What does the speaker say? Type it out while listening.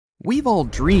We've all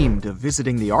dreamed of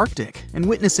visiting the Arctic and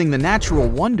witnessing the natural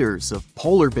wonders of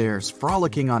polar bears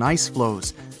frolicking on ice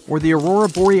floes or the aurora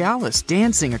borealis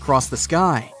dancing across the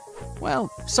sky. Well,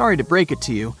 sorry to break it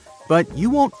to you, but you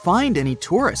won't find any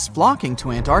tourists flocking to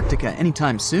Antarctica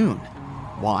anytime soon.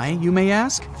 Why, you may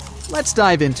ask? Let's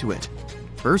dive into it.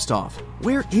 First off,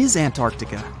 where is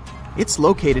Antarctica? It's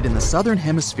located in the southern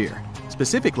hemisphere,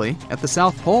 specifically at the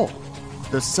South Pole.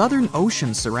 The Southern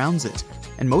Ocean surrounds it,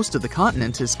 and most of the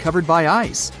continent is covered by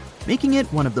ice, making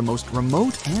it one of the most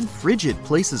remote and frigid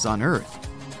places on Earth.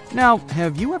 Now,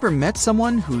 have you ever met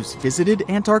someone who's visited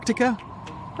Antarctica?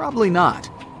 Probably not.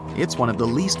 It's one of the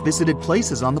least visited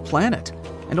places on the planet,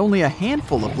 and only a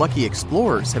handful of lucky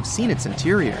explorers have seen its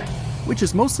interior, which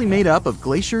is mostly made up of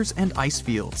glaciers and ice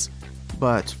fields.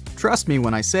 But trust me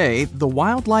when I say the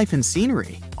wildlife and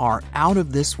scenery are out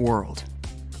of this world.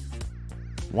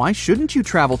 Why shouldn't you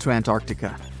travel to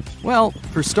Antarctica? Well,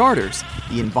 for starters,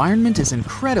 the environment is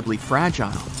incredibly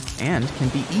fragile and can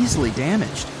be easily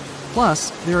damaged. Plus,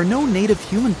 there are no native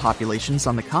human populations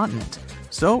on the continent,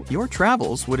 so your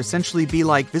travels would essentially be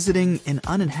like visiting an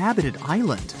uninhabited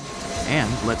island. And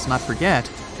let's not forget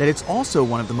that it's also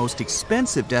one of the most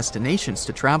expensive destinations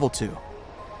to travel to.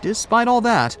 Despite all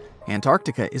that,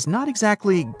 Antarctica is not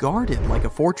exactly guarded like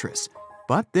a fortress,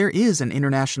 but there is an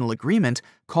international agreement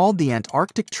called the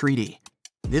Antarctic Treaty.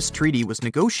 This treaty was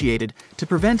negotiated to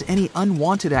prevent any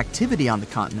unwanted activity on the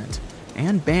continent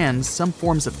and bans some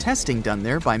forms of testing done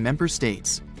there by member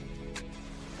states.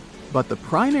 But the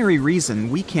primary reason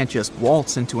we can't just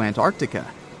waltz into Antarctica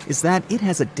is that it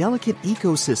has a delicate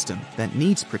ecosystem that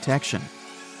needs protection.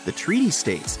 The treaty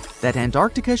states that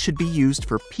Antarctica should be used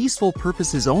for peaceful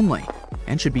purposes only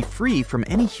and should be free from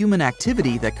any human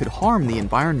activity that could harm the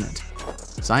environment.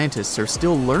 Scientists are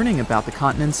still learning about the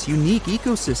continent's unique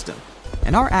ecosystem,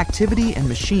 and our activity and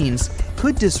machines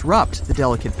could disrupt the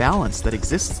delicate balance that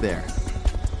exists there.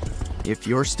 If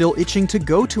you're still itching to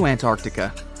go to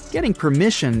Antarctica, getting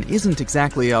permission isn't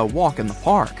exactly a walk in the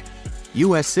park.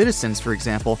 US citizens, for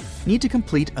example, need to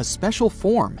complete a special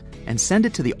form and send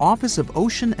it to the Office of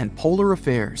Ocean and Polar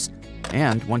Affairs.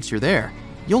 And once you're there,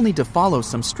 you'll need to follow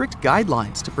some strict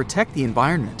guidelines to protect the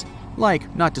environment,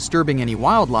 like not disturbing any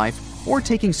wildlife or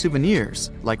taking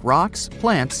souvenirs like rocks,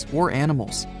 plants, or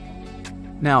animals.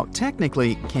 Now,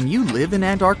 technically, can you live in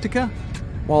Antarctica?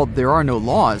 While there are no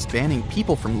laws banning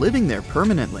people from living there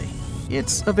permanently,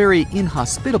 it's a very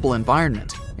inhospitable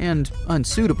environment and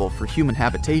unsuitable for human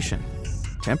habitation.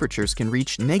 Temperatures can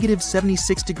reach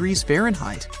 -76 degrees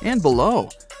Fahrenheit and below,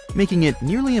 making it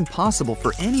nearly impossible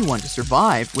for anyone to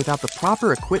survive without the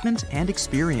proper equipment and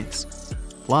experience.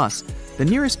 Plus, the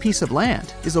nearest piece of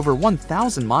land is over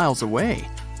 1,000 miles away,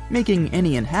 making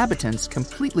any inhabitants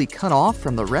completely cut off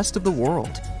from the rest of the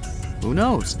world. Who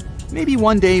knows? Maybe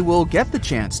one day we'll get the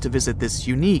chance to visit this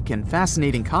unique and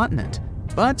fascinating continent.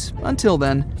 But until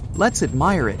then, let's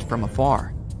admire it from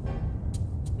afar.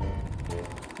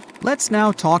 Let's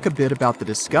now talk a bit about the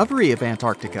discovery of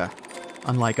Antarctica.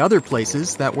 Unlike other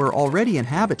places that were already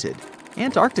inhabited,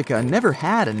 Antarctica never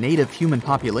had a native human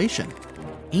population.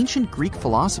 Ancient Greek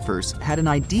philosophers had an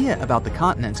idea about the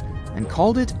continent and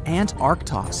called it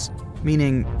Antarctos,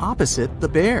 meaning opposite the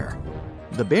bear.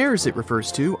 The bears it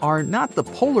refers to are not the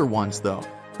polar ones though,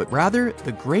 but rather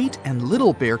the Great and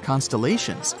Little Bear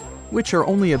constellations, which are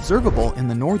only observable in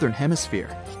the northern hemisphere.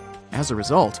 As a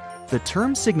result, the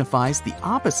term signifies the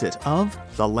opposite of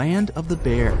the land of the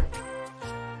bear.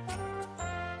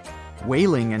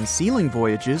 Whaling and sealing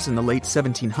voyages in the late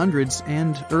 1700s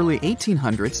and early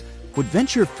 1800s would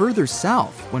venture further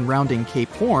south when rounding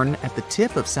Cape Horn at the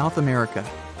tip of South America.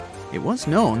 It was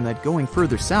known that going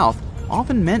further south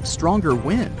often meant stronger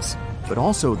winds, but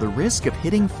also the risk of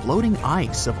hitting floating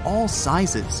ice of all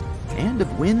sizes and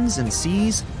of winds and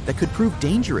seas that could prove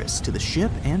dangerous to the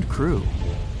ship and crew.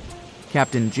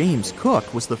 Captain James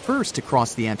Cook was the first to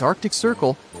cross the Antarctic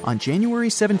Circle on January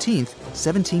 17,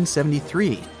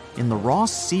 1773, in the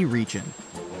Ross Sea region.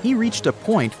 He reached a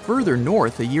point further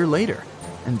north a year later,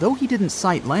 and though he didn't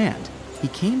sight land, he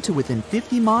came to within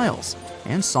 50 miles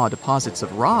and saw deposits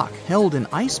of rock held in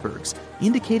icebergs,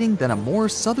 indicating that a more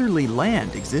southerly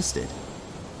land existed.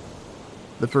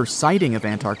 The first sighting of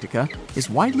Antarctica is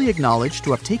widely acknowledged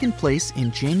to have taken place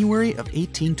in January of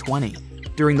 1820,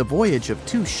 during the voyage of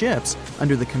two ships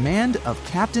under the command of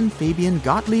Captain Fabian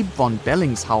Gottlieb von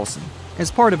Bellingshausen, as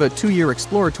part of a 2-year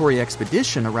exploratory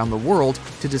expedition around the world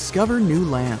to discover new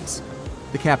lands.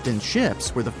 The captain's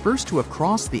ships were the first to have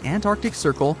crossed the Antarctic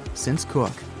Circle since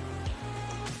Cook.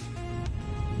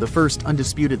 The first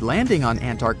undisputed landing on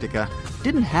Antarctica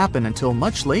didn't happen until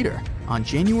much later, on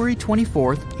January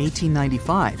 24,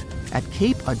 1895, at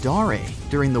Cape Adare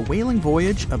during the whaling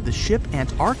voyage of the ship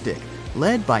Antarctic,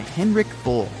 led by Henrik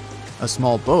Bull. A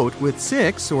small boat with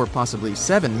 6 or possibly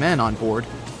 7 men on board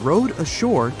rowed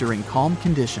ashore during calm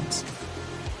conditions.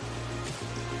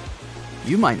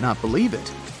 You might not believe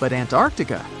it, but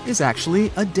Antarctica is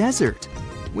actually a desert.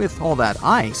 With all that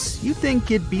ice, you'd think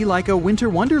it'd be like a winter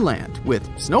wonderland with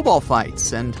snowball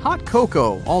fights and hot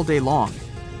cocoa all day long.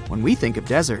 When we think of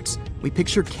deserts, we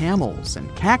picture camels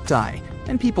and cacti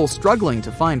and people struggling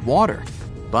to find water.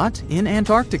 But in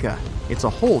Antarctica, it's a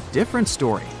whole different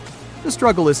story. The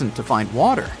struggle isn't to find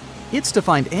water, it's to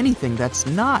find anything that's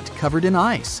not covered in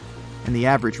ice. And the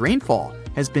average rainfall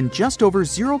has been just over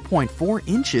 0.4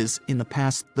 inches in the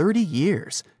past 30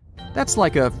 years. That's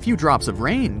like a few drops of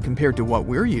rain compared to what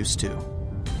we're used to.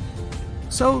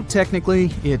 So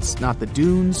technically, it's not the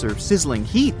dunes or sizzling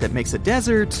heat that makes a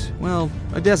desert, well,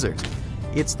 a desert.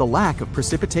 It's the lack of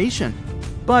precipitation.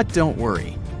 But don't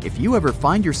worry, if you ever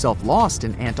find yourself lost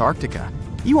in Antarctica,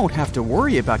 you won't have to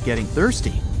worry about getting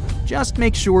thirsty. Just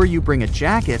make sure you bring a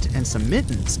jacket and some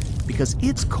mittens, because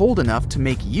it's cold enough to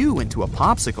make you into a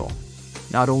popsicle.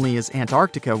 Not only is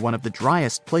Antarctica one of the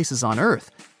driest places on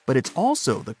Earth, but it's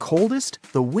also the coldest,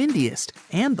 the windiest,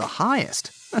 and the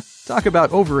highest. Talk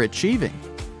about overachieving.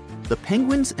 The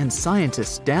penguins and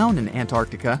scientists down in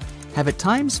Antarctica have at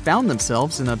times found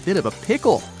themselves in a bit of a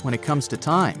pickle when it comes to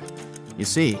time. You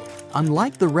see,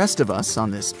 unlike the rest of us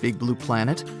on this big blue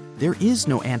planet, there is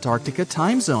no Antarctica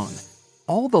time zone.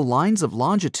 All the lines of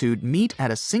longitude meet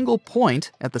at a single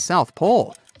point at the South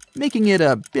Pole, making it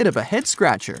a bit of a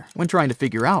head-scratcher when trying to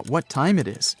figure out what time it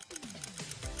is.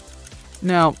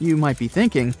 Now, you might be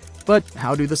thinking, but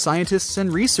how do the scientists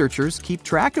and researchers keep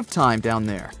track of time down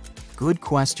there? Good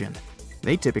question.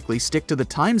 They typically stick to the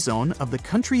time zone of the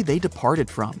country they departed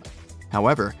from.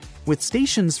 However, with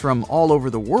stations from all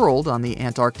over the world on the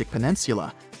Antarctic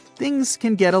Peninsula, things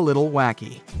can get a little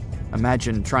wacky.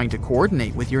 Imagine trying to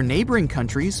coordinate with your neighboring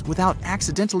countries without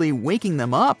accidentally waking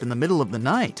them up in the middle of the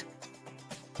night.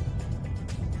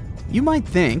 You might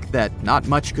think that not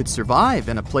much could survive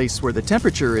in a place where the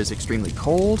temperature is extremely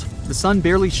cold, the sun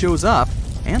barely shows up,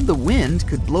 and the wind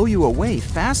could blow you away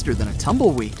faster than a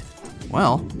tumbleweed.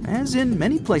 Well, as in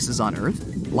many places on Earth,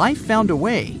 life found a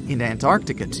way in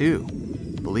Antarctica too.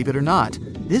 Believe it or not,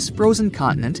 this frozen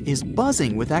continent is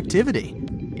buzzing with activity.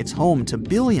 It's home to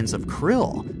billions of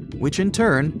krill, which in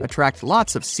turn attract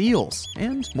lots of seals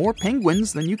and more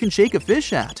penguins than you can shake a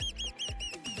fish at.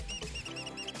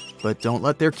 But don't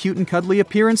let their cute and cuddly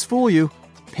appearance fool you.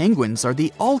 Penguins are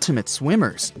the ultimate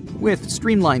swimmers, with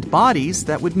streamlined bodies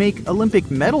that would make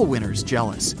Olympic medal winners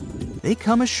jealous. They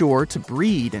come ashore to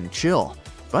breed and chill,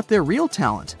 but their real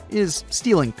talent is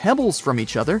stealing pebbles from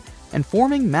each other and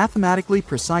forming mathematically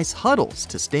precise huddles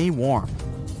to stay warm.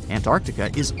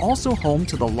 Antarctica is also home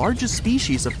to the largest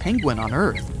species of penguin on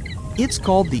Earth. It's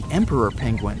called the emperor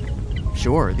penguin.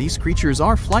 Sure, these creatures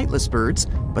are flightless birds,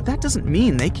 but that doesn't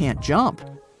mean they can't jump.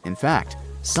 In fact,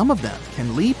 some of them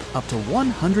can leap up to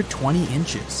 120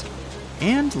 inches.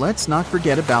 And let's not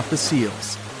forget about the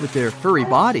seals. With their furry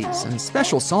bodies and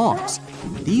special songs,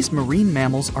 these marine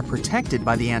mammals are protected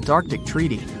by the Antarctic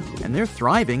Treaty, and they're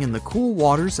thriving in the cool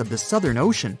waters of the Southern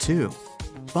Ocean too.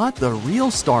 But the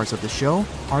real stars of the show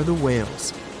are the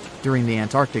whales. During the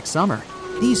Antarctic summer,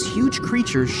 these huge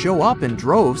creatures show up in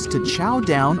droves to chow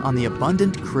down on the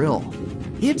abundant krill.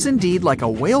 It's indeed like a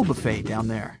whale buffet down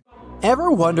there.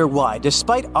 Ever wonder why,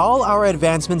 despite all our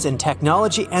advancements in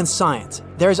technology and science,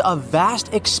 there's a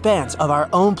vast expanse of our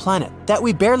own planet that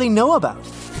we barely know about?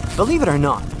 Believe it or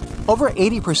not, over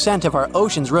 80% of our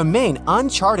oceans remain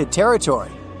uncharted territory.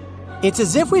 It's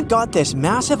as if we've got this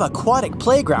massive aquatic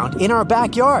playground in our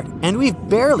backyard, and we've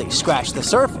barely scratched the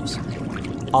surface.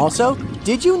 Also,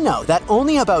 did you know that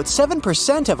only about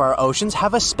 7% of our oceans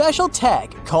have a special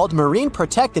tag called Marine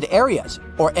Protected Areas,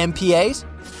 or MPAs?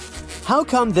 How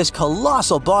come this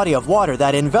colossal body of water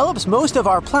that envelops most of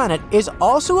our planet is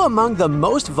also among the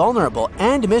most vulnerable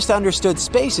and misunderstood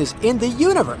spaces in the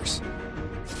universe?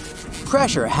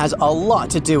 Pressure has a lot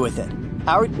to do with it.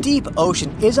 Our deep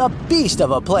ocean is a beast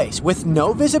of a place with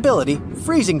no visibility,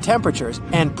 freezing temperatures,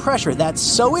 and pressure that's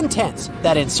so intense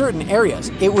that in certain areas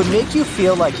it would make you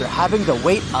feel like you're having the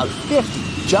weight of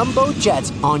 50 jumbo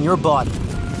jets on your body.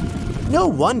 No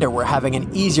wonder we're having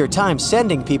an easier time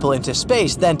sending people into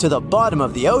space than to the bottom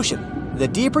of the ocean. The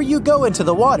deeper you go into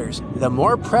the waters, the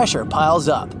more pressure piles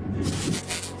up.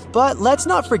 But let's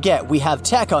not forget we have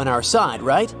tech on our side,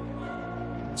 right?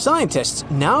 Scientists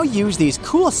now use these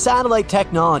cool satellite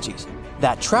technologies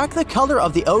that track the color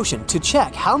of the ocean to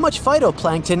check how much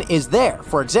phytoplankton is there,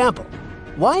 for example.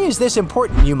 Why is this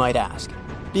important, you might ask?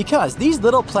 because these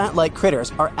little plant-like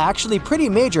critters are actually pretty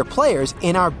major players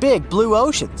in our big blue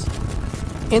oceans.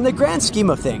 In the grand scheme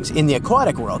of things in the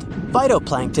aquatic world,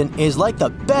 phytoplankton is like the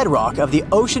bedrock of the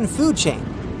ocean food chain.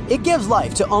 It gives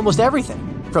life to almost everything,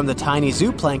 from the tiny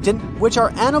zooplankton, which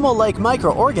are animal-like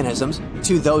microorganisms,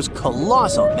 to those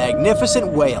colossal, magnificent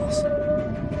whales.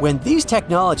 When these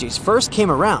technologies first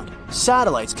came around,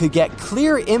 satellites could get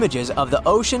clear images of the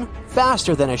ocean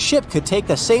faster than a ship could take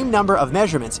the same number of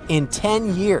measurements in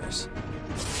 10 years.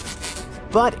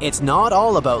 But it's not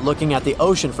all about looking at the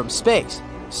ocean from space.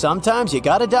 Sometimes you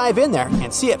gotta dive in there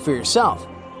and see it for yourself.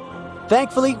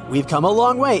 Thankfully, we've come a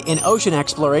long way in ocean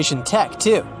exploration tech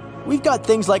too. We've got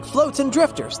things like floats and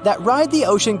drifters that ride the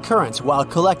ocean currents while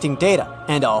collecting data,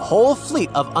 and a whole fleet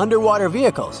of underwater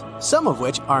vehicles, some of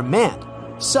which are manned,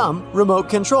 some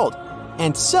remote-controlled,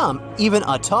 and some even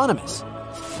autonomous.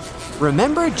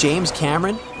 Remember James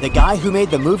Cameron, the guy who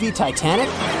made the movie Titanic?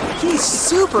 He's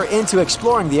super into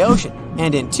exploring the ocean,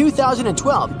 and in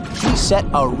 2012, he set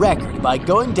a record by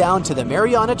going down to the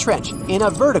Mariana Trench in a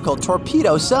vertical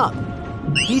torpedo sub.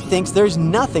 He thinks there's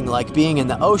nothing like being in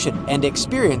the ocean and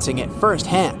experiencing it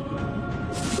firsthand.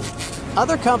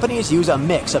 Other companies use a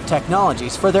mix of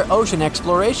technologies for their ocean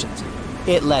explorations.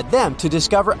 It led them to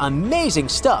discover amazing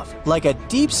stuff like a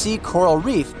deep-sea coral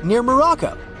reef near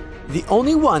Morocco, the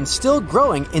only one still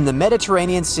growing in the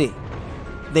Mediterranean Sea.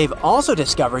 They've also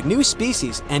discovered new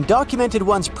species and documented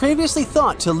ones previously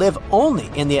thought to live only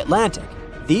in the Atlantic.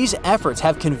 These efforts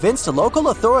have convinced local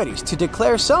authorities to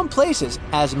declare some places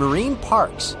as marine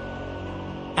parks.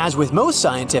 As with most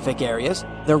scientific areas,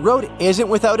 the road isn't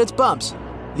without its bumps.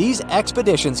 These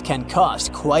expeditions can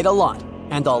cost quite a lot,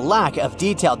 and the lack of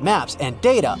detailed maps and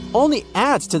data only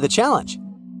adds to the challenge.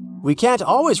 We can't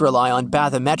always rely on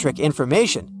bathymetric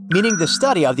information, meaning the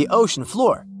study of the ocean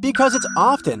floor, because it's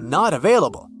often not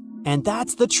available. And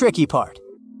that's the tricky part.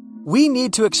 We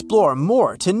need to explore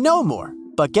more to know more,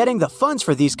 but getting the funds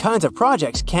for these kinds of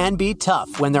projects can be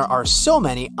tough when there are so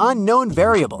many unknown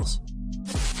variables.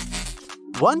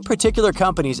 One particular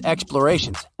company's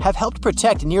explorations have helped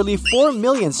protect nearly 4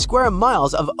 million square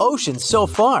miles of ocean so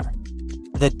far.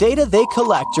 The data they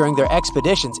collect during their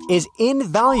expeditions is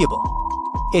invaluable.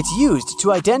 It's used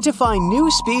to identify new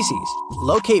species,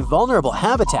 locate vulnerable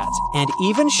habitats, and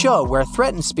even show where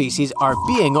threatened species are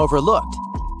being overlooked.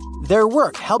 Their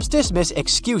work helps dismiss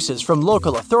excuses from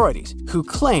local authorities who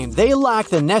claim they lack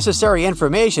the necessary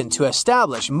information to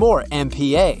establish more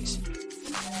MPAs.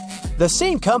 The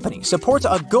same company supports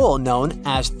a goal known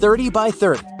as 30 by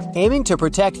 30, aiming to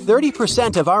protect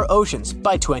 30% of our oceans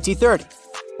by 2030.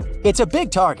 It's a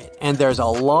big target, and there's a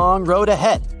long road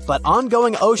ahead, but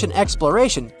ongoing ocean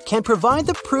exploration can provide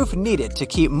the proof needed to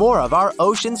keep more of our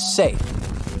oceans safe.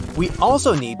 We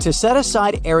also need to set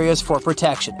aside areas for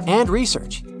protection and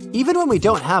research, even when we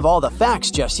don't have all the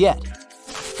facts just yet.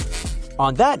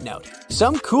 On that note,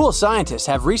 some cool scientists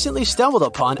have recently stumbled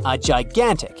upon a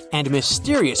gigantic and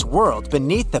mysterious world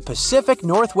beneath the Pacific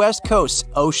Northwest coast's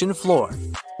ocean floor.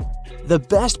 The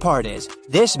best part is,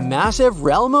 this massive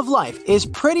realm of life is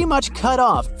pretty much cut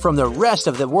off from the rest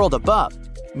of the world above,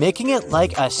 making it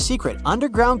like a secret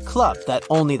underground club that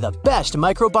only the best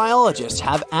microbiologists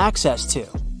have access to.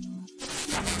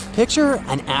 Picture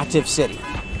an active city,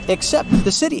 except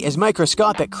the city is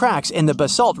microscopic cracks in the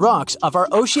basalt rocks of our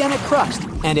oceanic crust,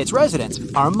 and its residents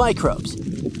are microbes.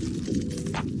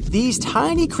 These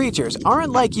tiny creatures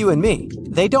aren't like you and me.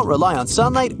 They don't rely on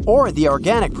sunlight or the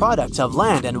organic products of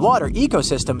land and water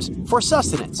ecosystems for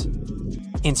sustenance.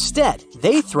 Instead,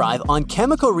 they thrive on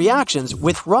chemical reactions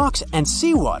with rocks and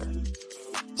seawater.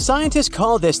 Scientists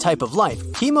call this type of life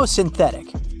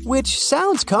chemosynthetic, which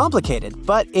sounds complicated,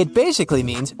 but it basically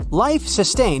means life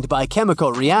sustained by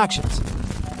chemical reactions.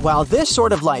 While this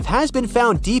sort of life has been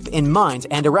found deep in mines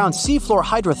and around seafloor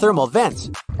hydrothermal vents,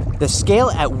 the scale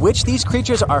at which these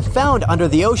creatures are found under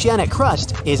the oceanic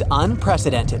crust is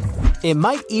unprecedented. It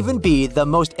might even be the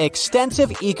most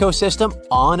extensive ecosystem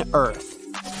on Earth.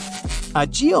 A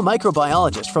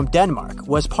geomicrobiologist from Denmark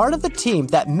was part of the team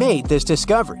that made this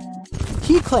discovery.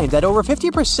 He claimed that over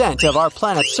 50% of our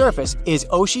planet's surface is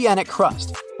oceanic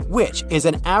crust, which is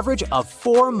an average of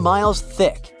 4 miles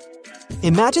thick.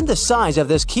 Imagine the size of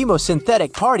this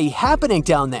chemosynthetic party happening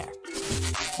down there.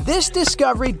 This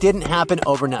discovery didn't happen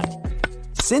overnight.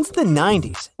 Since the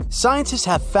 90s, scientists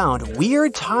have found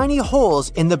weird tiny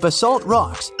holes in the basalt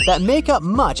rocks that make up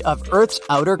much of Earth's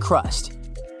outer crust.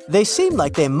 They seem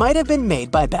like they might have been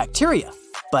made by bacteria,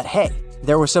 but hey,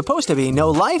 there was supposed to be no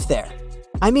life there.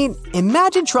 I mean,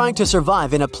 imagine trying to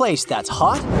survive in a place that's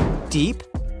hot, deep,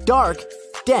 dark,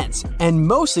 dense, and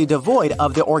mostly devoid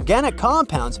of the organic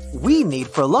compounds we need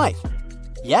for life.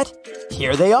 Yet,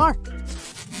 here they are.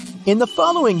 In the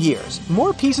following years,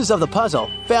 more pieces of the puzzle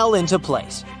fell into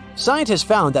place. Scientists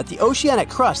found that the oceanic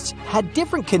crusts had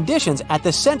different conditions at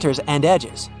the centers and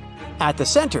edges. At the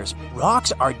centers,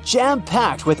 rocks are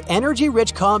jam-packed with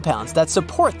energy-rich compounds that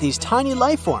support these tiny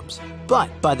life forms.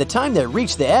 But by the time they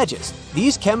reach the edges,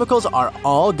 these chemicals are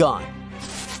all gone.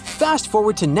 Fast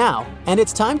forward to now, and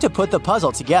it's time to put the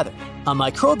puzzle together. A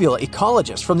microbial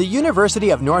ecologist from the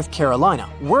University of North Carolina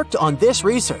worked on this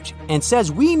research and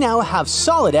says we now have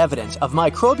solid evidence of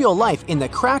microbial life in the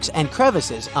cracks and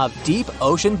crevices of deep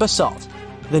ocean basalt.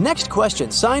 The next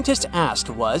question scientists asked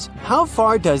was, how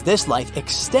far does this life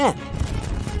extend?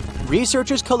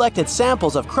 Researchers collected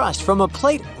samples of crust from a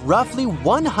plate roughly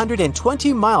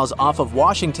 120 miles off of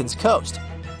Washington's coast,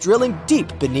 drilling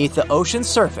deep beneath the ocean's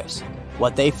surface.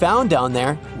 What they found down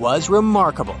there was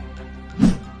remarkable.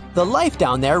 The life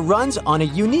down there runs on a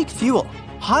unique fuel,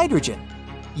 hydrogen.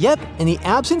 Yep, in the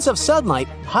absence of sunlight,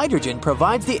 hydrogen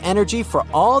provides the energy for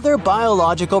all their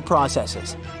biological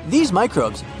processes. These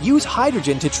microbes use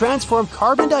hydrogen to transform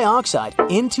carbon dioxide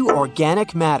into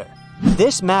organic matter.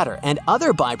 This matter and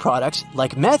other byproducts,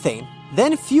 like methane,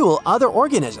 then fuel other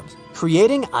organisms,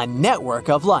 creating a network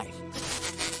of life.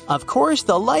 Of course,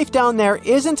 the life down there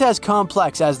isn't as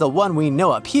complex as the one we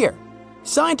know up here.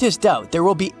 Scientists doubt there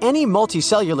will be any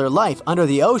multicellular life under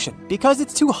the ocean because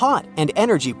it's too hot and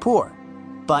energy poor.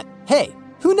 But hey,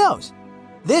 who knows?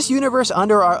 This universe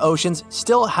under our oceans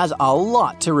still has a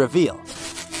lot to reveal.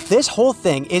 This whole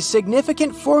thing is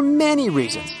significant for many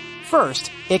reasons.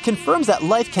 First, it confirms that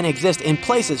life can exist in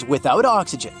places without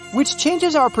oxygen, which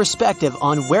changes our perspective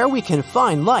on where we can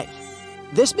find life.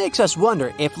 This makes us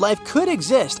wonder if life could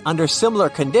exist under similar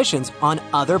conditions on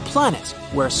other planets,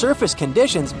 where surface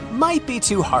conditions might be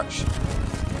too harsh.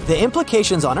 The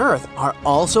implications on Earth are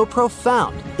also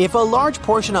profound. If a large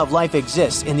portion of life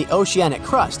exists in the oceanic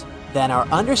crust, then our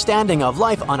understanding of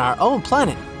life on our own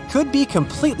planet could be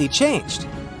completely changed.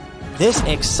 This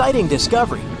exciting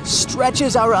discovery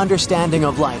stretches our understanding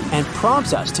of life and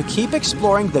prompts us to keep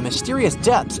exploring the mysterious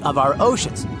depths of our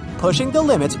oceans, pushing the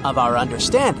limits of our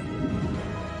understanding.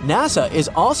 NASA is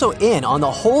also in on the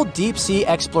whole deep sea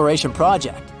exploration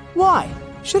project. Why?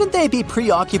 Shouldn't they be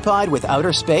preoccupied with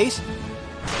outer space?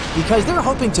 Because they're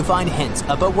hoping to find hints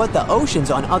about what the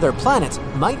oceans on other planets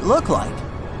might look like.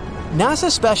 NASA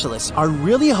specialists are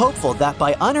really hopeful that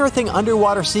by unearthing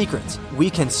underwater secrets, we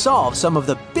can solve some of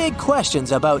the big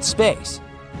questions about space.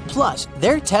 Plus,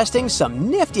 they're testing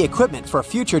some nifty equipment for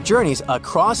future journeys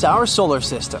across our solar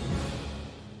system.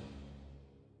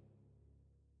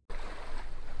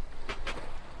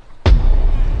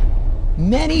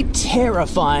 Many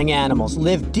terrifying animals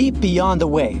live deep beyond the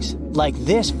waves, like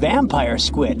this vampire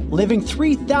squid living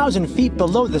 3,000 feet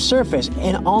below the surface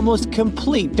in almost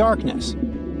complete darkness.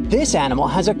 This animal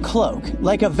has a cloak,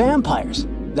 like a vampire's.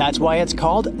 That's why it's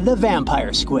called the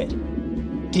vampire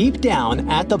squid. Deep down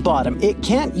at the bottom, it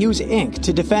can't use ink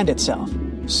to defend itself.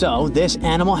 So this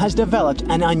animal has developed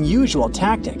an unusual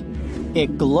tactic.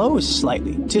 It glows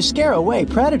slightly to scare away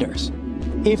predators.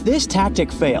 If this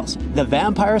tactic fails, the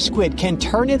vampire squid can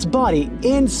turn its body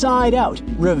inside out,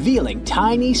 revealing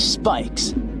tiny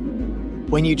spikes.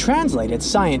 When you translate its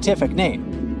scientific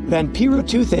name,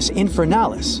 Vampiroteuthis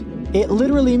infernalis, it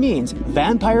literally means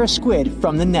vampire squid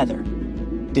from the nether.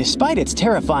 Despite its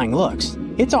terrifying looks,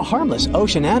 it's a harmless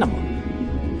ocean animal.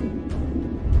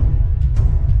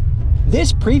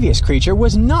 This previous creature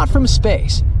was not from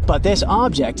space, but this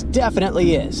object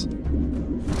definitely is.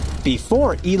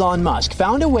 Before Elon Musk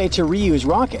found a way to reuse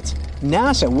rockets,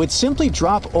 NASA would simply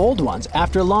drop old ones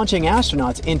after launching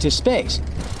astronauts into space,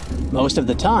 most of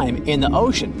the time in the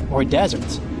ocean or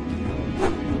deserts.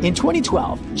 In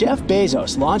 2012, Jeff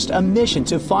Bezos launched a mission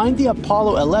to find the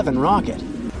Apollo 11 rocket.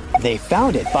 They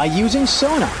found it by using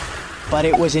sonar, but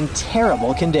it was in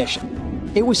terrible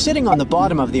condition. It was sitting on the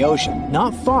bottom of the ocean,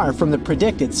 not far from the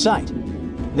predicted site.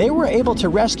 They were able to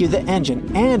rescue the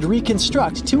engine and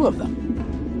reconstruct 2 of them.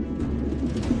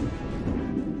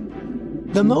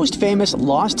 The most famous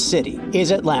lost city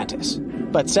is Atlantis,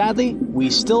 but sadly, we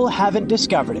still haven't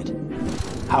discovered it.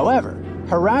 However,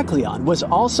 Heraklion was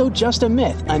also just a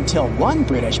myth until one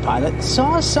British pilot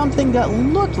saw something that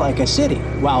looked like a city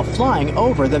while flying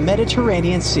over the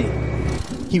Mediterranean Sea.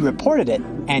 He reported it,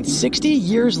 and 60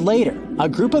 years later, a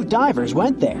group of divers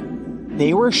went there.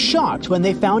 They were shocked when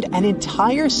they found an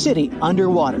entire city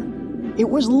underwater. It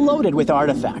was loaded with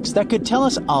artifacts that could tell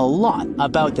us a lot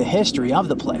about the history of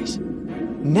the place.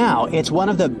 Now it's one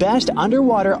of the best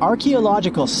underwater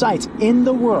archaeological sites in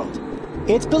the world.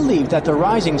 It's believed that the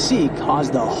rising sea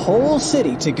caused the whole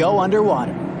city to go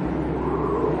underwater.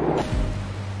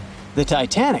 The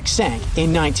Titanic sank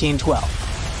in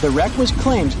 1912. The wreck was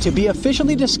claimed to be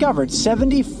officially discovered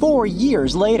 74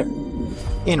 years later.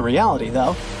 In reality,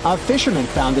 though, a fisherman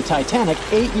found the Titanic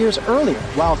 8 years earlier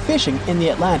while fishing in the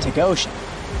Atlantic Ocean.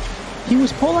 He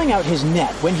was pulling out his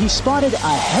net when he spotted a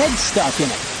head stuck in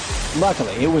it.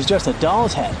 Luckily, it was just a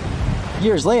doll's head.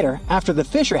 Years later, after the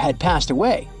fisher had passed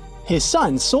away, his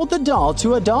son sold the doll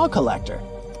to a doll collector.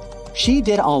 She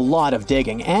did a lot of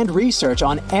digging and research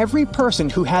on every person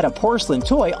who had a porcelain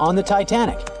toy on the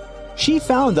Titanic. She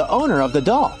found the owner of the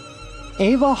doll.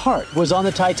 Ava Hart was on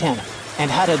the Titanic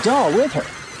and had a doll with her.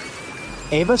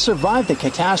 Ava survived the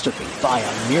catastrophe by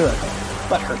a miracle,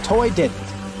 but her toy didn't.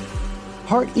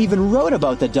 Hart even wrote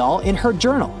about the doll in her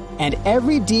journal, and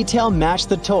every detail matched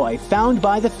the toy found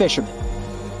by the fisherman.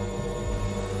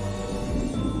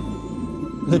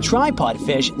 The tripod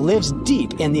fish lives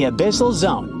deep in the abyssal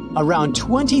zone, around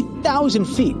 20,000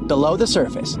 feet below the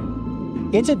surface.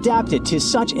 It's adapted to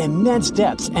such immense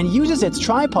depths and uses its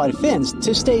tripod fins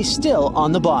to stay still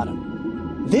on the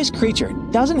bottom. This creature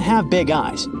doesn't have big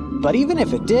eyes, but even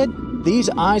if it did, these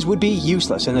eyes would be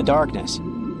useless in the darkness.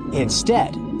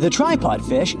 Instead, the tripod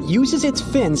fish uses its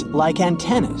fins like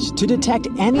antennas to detect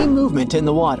any movement in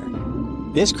the water.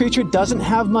 This creature doesn't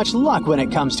have much luck when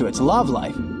it comes to its love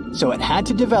life, so it had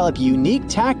to develop unique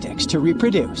tactics to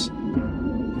reproduce.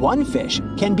 One fish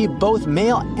can be both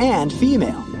male and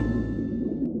female.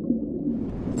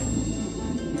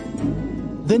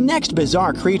 The next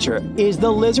bizarre creature is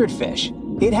the lizardfish.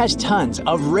 It has tons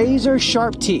of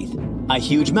razor-sharp teeth, a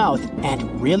huge mouth,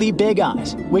 and really big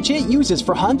eyes, which it uses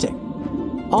for hunting.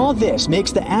 All this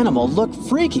makes the animal look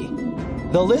freaky.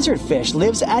 The lizardfish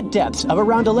lives at depths of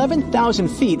around 11,000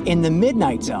 feet in the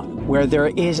midnight zone, where there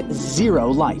is zero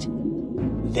light.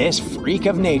 This freak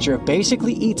of nature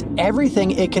basically eats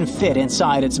everything it can fit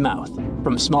inside its mouth,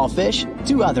 from small fish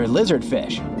to other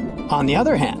lizardfish. On the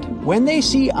other hand, when they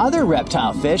see other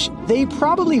reptile fish, they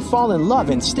probably fall in love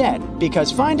instead,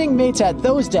 because finding mates at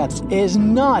those depths is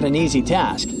not an easy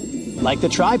task. Like the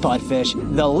tripod fish,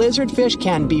 the lizardfish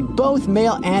can be both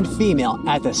male and female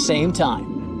at the same time.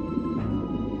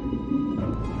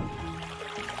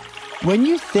 When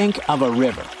you think of a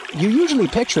river, you usually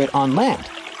picture it on land.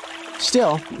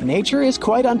 Still, nature is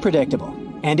quite unpredictable,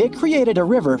 and it created a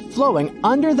river flowing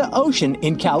under the ocean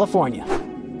in California.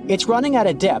 It's running at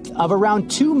a depth of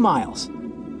around 2 miles.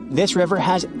 This river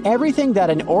has everything that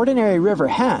an ordinary river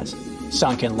has: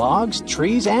 sunken logs,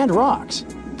 trees, and rocks.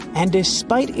 And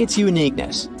despite its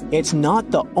uniqueness, it's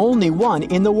not the only one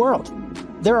in the world.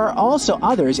 There are also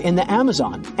others in the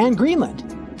Amazon and Greenland.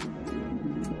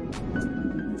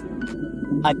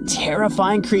 A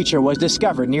terrifying creature was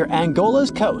discovered near Angola's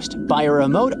coast by a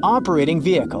remote operating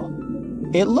vehicle.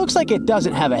 It looks like it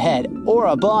doesn't have a head or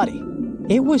a body.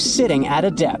 It was sitting at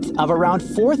a depth of around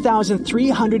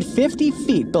 4,350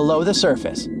 feet below the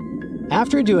surface.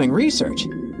 After doing research,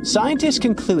 scientists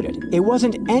concluded it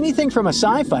wasn't anything from a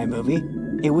sci-fi movie.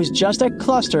 It was just a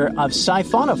cluster of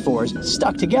siphonophores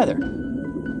stuck together.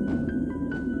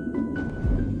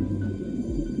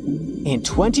 In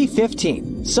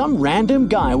 2015, some random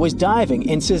guy was diving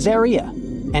in Caesarea,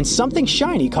 and something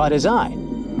shiny caught his eye.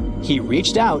 He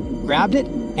reached out, grabbed it,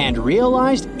 and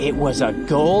realized it was a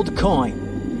gold coin.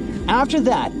 After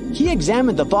that, he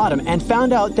examined the bottom and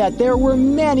found out that there were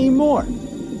many more.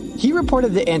 He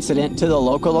reported the incident to the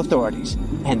local authorities,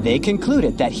 and they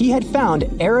concluded that he had found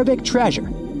Arabic treasure.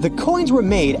 The coins were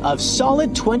made of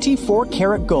solid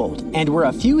 24-karat gold and were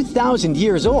a few thousand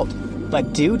years old,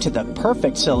 but due to the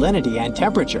perfect salinity and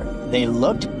temperature, they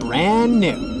looked brand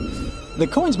new. The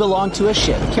coins belonged to a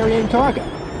ship carrying cargo.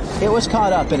 It was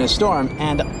caught up in a storm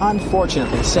and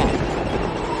unfortunately sank.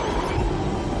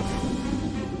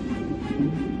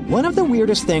 One of the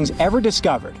weirdest things ever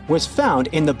discovered was found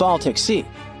in the Baltic Sea.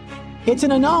 It's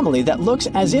an anomaly that looks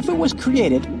as if it was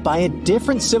created by a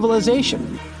different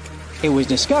civilization. It was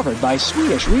discovered by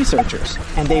Swedish researchers,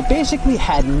 and they basically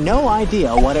had no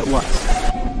idea what it was.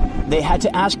 They had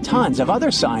to ask tons of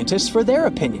other scientists for their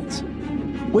opinions.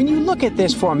 When you look at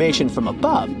this formation from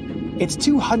above, it's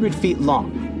 200 feet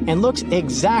long and looks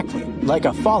exactly like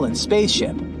a fallen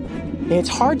spaceship. It's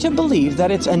hard to believe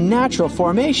that it's a natural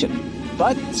formation.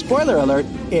 But, spoiler alert,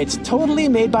 it's totally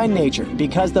made by nature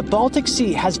because the Baltic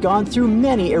Sea has gone through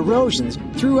many erosions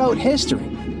throughout history.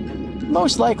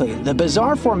 Most likely, the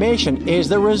bizarre formation is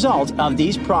the result of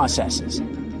these processes.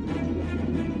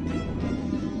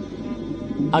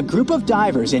 A group of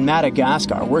divers in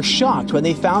Madagascar were shocked when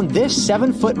they found this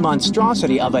 7-foot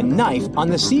monstrosity of a knife on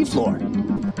the seafloor.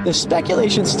 The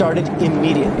speculation started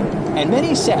immediately, and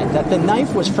many said that the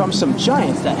knife was from some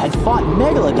giants that had fought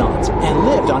megalodons and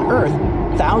lived on Earth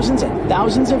thousands and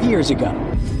thousands of years ago.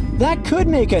 That could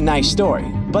make a nice story,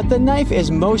 but the knife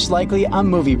is most likely a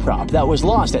movie prop that was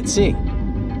lost at sea.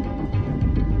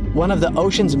 One of the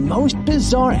ocean's most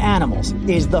bizarre animals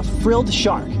is the frilled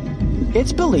shark.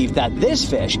 It's believed that this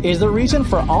fish is the reason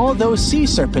for all those sea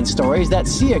serpent stories that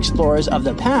sea explorers of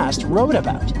the past wrote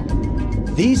about.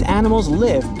 These animals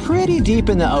live pretty deep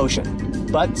in the ocean,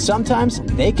 but sometimes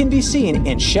they can be seen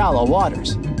in shallow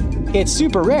waters. It's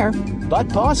super rare, but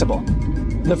possible.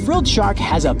 The frilled shark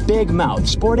has a big mouth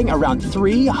sporting around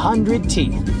 300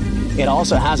 teeth. It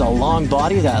also has a long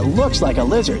body that looks like a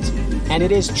lizard's, and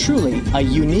it is truly a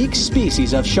unique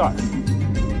species of shark.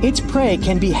 Its prey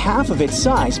can be half of its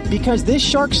size because this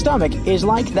shark's stomach is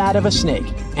like that of a snake,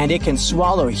 and it can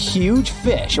swallow huge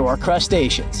fish or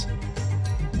crustaceans.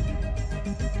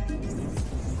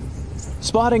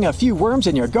 Spotting a few worms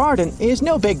in your garden is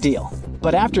no big deal,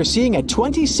 but after seeing a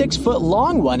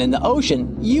 26-foot-long one in the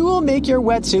ocean, you will make your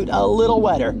wetsuit a little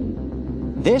wetter.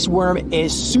 This worm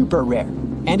is super rare,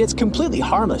 and it's completely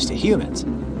harmless to humans.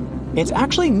 It's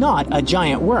actually not a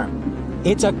giant worm.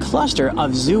 It's a cluster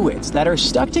of zooids that are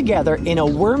stuck together in a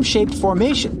worm-shaped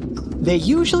formation. They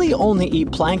usually only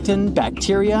eat plankton,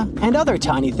 bacteria, and other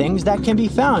tiny things that can be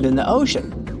found in the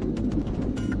ocean.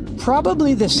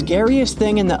 Probably the scariest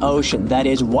thing in the ocean that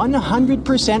is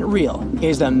 100% real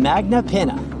is the magna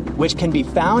pinna, which can be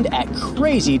found at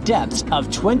crazy depths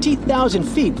of 20,000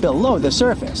 feet below the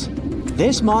surface.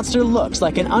 This monster looks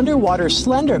like an underwater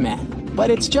Slender Man, but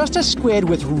it's just a squid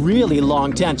with really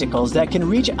long tentacles that can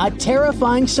reach a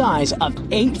terrifying size of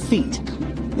 8 feet.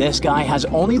 This guy has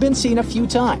only been seen a few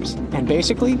times, and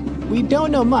basically, we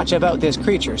don't know much about this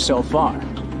creature so far.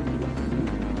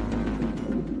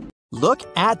 Look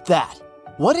at that!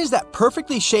 What is that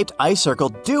perfectly shaped ice circle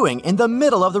doing in the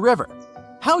middle of the river?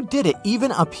 How did it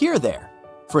even appear there?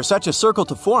 For such a circle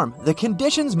to form, the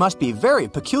conditions must be very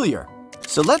peculiar.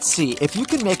 So let's see if you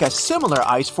can make a similar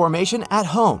ice formation at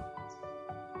home.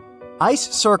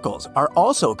 Ice circles are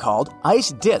also called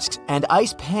ice discs and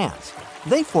ice pans.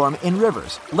 They form in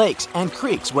rivers, lakes, and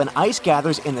creeks when ice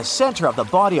gathers in the center of the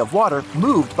body of water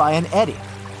moved by an eddy.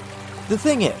 The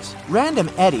thing is, random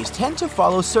eddies tend to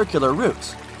follow circular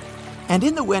routes. And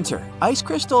in the winter, ice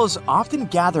crystals often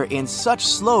gather in such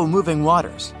slow-moving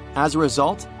waters. As a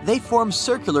result, they form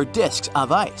circular discs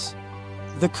of ice.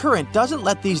 The current doesn't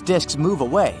let these discs move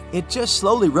away, it just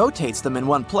slowly rotates them in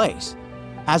one place.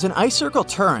 As an ice circle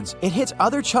turns, it hits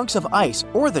other chunks of ice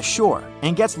or the shore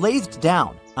and gets lathed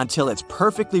down until it's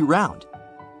perfectly round.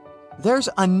 There's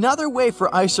another way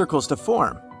for ice circles to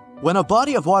form. When a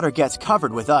body of water gets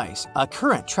covered with ice, a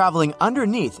current traveling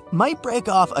underneath might break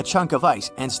off a chunk of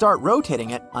ice and start rotating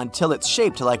it until it's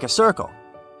shaped like a circle.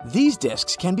 These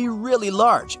discs can be really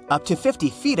large, up to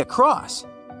 50 feet across.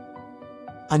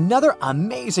 Another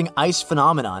amazing ice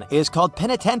phenomenon is called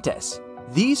penitentes.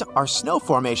 These are snow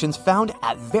formations found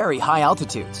at very high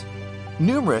altitudes.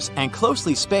 Numerous and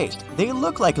closely spaced, they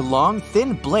look like long,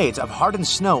 thin blades of hardened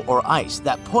snow or ice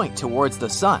that point towards the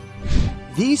sun.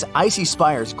 These icy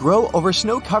spires grow over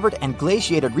snow-covered and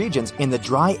glaciated regions in the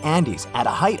dry Andes at a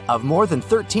height of more than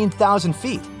 13,000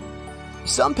 feet.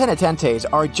 Some penitentes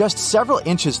are just several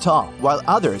inches tall, while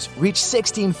others reach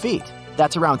 16 feet.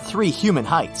 That's around 3 human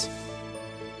heights.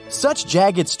 Such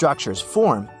jagged structures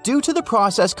form due to the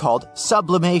process called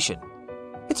sublimation.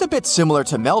 It's a bit similar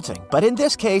to melting, but in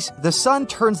this case, the sun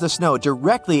turns the snow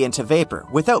directly into vapor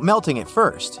without melting it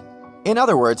first. In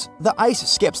other words, the ice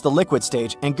skips the liquid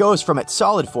stage and goes from its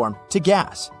solid form to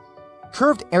gas.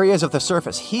 Curved areas of the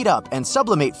surface heat up and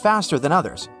sublimate faster than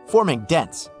others, forming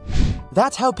dents.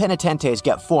 That's how penitentes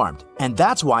get formed, and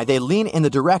that's why they lean in the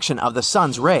direction of the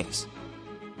sun's rays.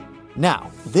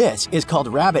 Now, this is called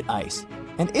rabbit ice.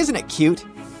 And isn't it cute?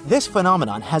 This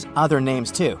phenomenon has other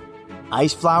names too.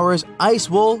 Ice flowers, ice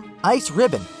wool, ice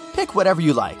ribbon. Pick whatever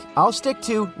you like. I'll stick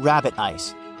to rabbit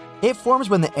ice. It forms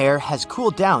when the air has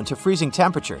cooled down to freezing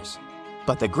temperatures.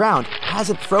 But the ground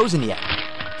hasn't frozen yet.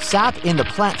 Sap in the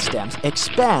plant stems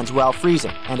expands while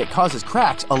freezing, and it causes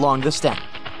cracks along the stem.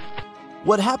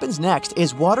 What happens next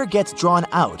is water gets drawn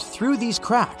out through these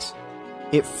cracks.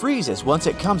 It freezes once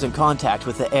it comes in contact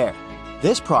with the air.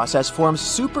 This process forms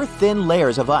super thin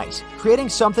layers of ice, creating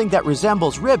something that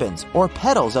resembles ribbons or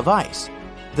petals of ice.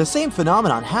 The same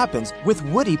phenomenon happens with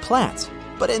woody plants,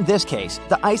 but in this case,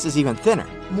 the ice is even thinner,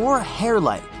 more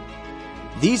hair-like.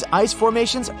 These ice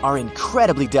formations are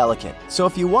incredibly delicate, so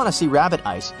if you want to see rabbit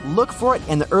ice, look for it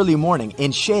in the early morning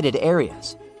in shaded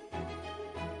areas.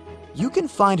 You can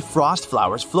find frost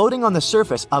flowers floating on the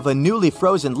surface of a newly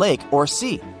frozen lake or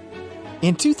sea.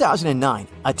 In 2009,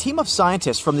 a team of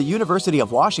scientists from the University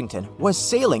of Washington was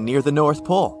sailing near the North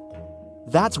Pole.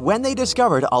 That's when they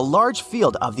discovered a large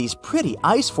field of these pretty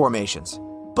ice formations.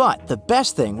 But the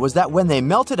best thing was that when they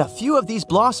melted a few of these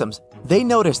blossoms, they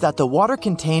noticed that the water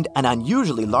contained an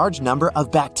unusually large number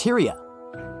of bacteria.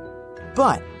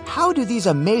 But how do these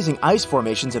amazing ice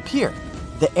formations appear?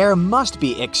 The air must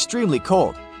be extremely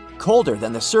cold, colder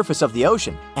than the surface of the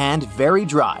ocean, and very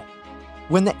dry.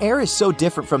 When the air is so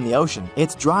different from the ocean,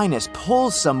 its dryness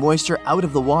pulls some moisture out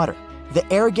of the water.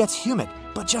 The air gets humid,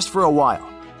 but just for a while.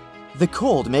 The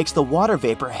cold makes the water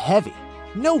vapor heavy.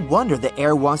 No wonder the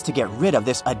air wants to get rid of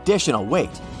this additional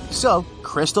weight. So,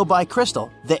 crystal by crystal,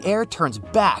 the air turns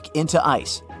back into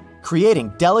ice,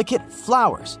 creating delicate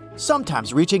flowers,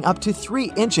 sometimes reaching up to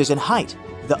 3 inches in height.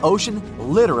 The ocean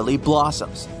literally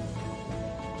blossoms.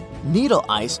 Needle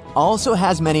ice also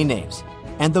has many names,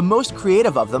 and the most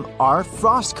creative of them are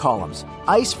frost columns,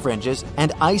 ice fringes,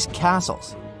 and ice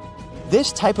castles.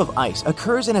 This type of ice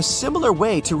occurs in a similar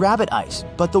way to rabbit ice,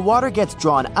 but the water gets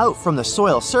drawn out from the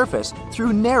soil surface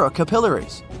through narrow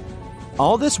capillaries.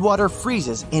 All this water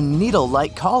freezes in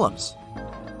needle-like columns.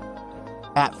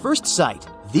 At first sight,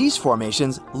 these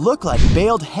formations look like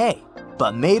baled hay,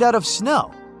 but made out of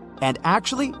snow. And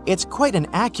actually, it's quite an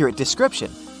accurate description.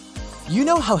 You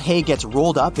know how hay gets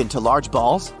rolled up into large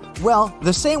balls? Well,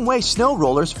 the same way snow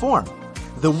rollers form.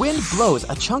 The wind blows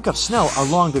a chunk of snow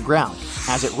along the ground.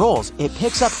 As it rolls, it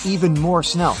picks up even more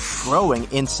snow, growing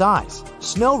in size.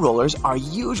 Snow rollers are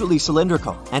usually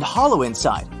cylindrical and hollow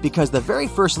inside because the very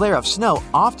first layer of snow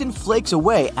often flakes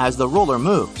away as the roller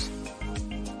moves.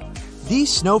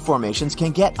 These snow formations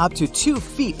can get up to 2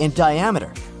 feet in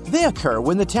diameter. They occur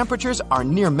when the temperatures are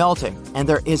near melting and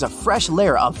there is a fresh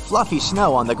layer of fluffy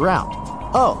snow on the ground.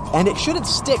 Oh, and it shouldn't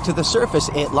stick to the surface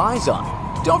it lies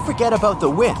on. Don't forget about the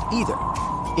wind either.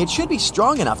 It should be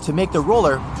strong enough to make the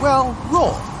roller, well,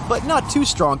 roll, but not too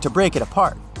strong to break it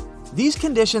apart. These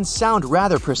conditions sound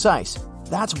rather precise.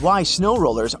 That's why snow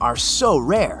rollers are so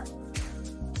rare.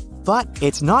 But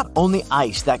it's not only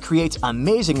ice that creates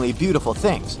amazingly beautiful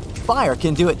things. Fire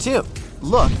can do it too.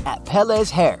 Look at Pele's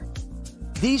hair.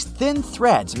 These thin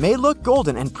threads may look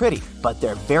golden and pretty, but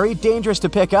they're very dangerous to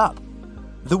pick up.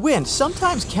 The wind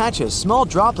sometimes catches small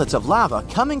droplets of lava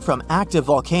coming from active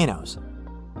volcanoes.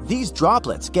 These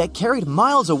droplets get carried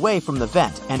miles away from the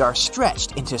vent and are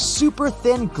stretched into super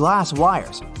thin glass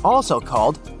wires, also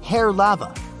called hair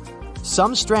lava.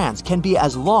 Some strands can be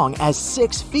as long as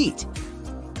 6 feet.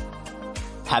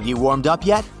 Have you warmed up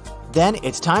yet? Then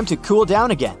it's time to cool down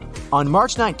again. On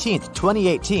March 19,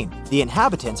 2018, the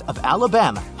inhabitants of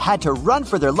Alabama had to run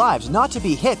for their lives not to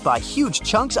be hit by huge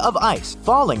chunks of ice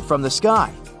falling from the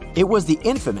sky. It was the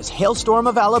infamous hailstorm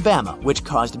of Alabama, which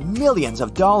caused millions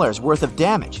of dollars worth of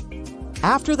damage.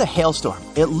 After the hailstorm,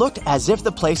 it looked as if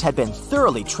the place had been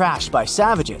thoroughly trashed by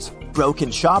savages. Broken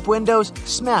shop windows,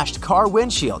 smashed car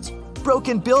windshields,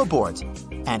 broken billboards,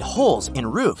 and holes in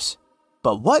roofs.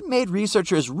 But what made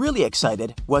researchers really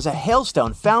excited was a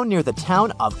hailstone found near the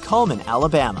town of Cullman,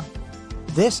 Alabama.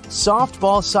 This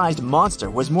softball-sized monster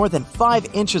was more than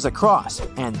 5 inches across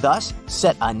and thus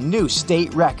set a new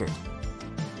state record.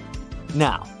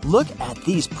 Now, look at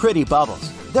these pretty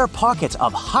bubbles. They're pockets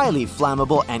of highly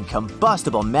flammable and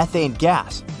combustible methane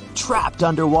gas. Trapped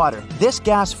underwater, this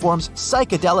gas forms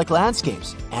psychedelic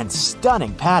landscapes and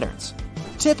stunning patterns.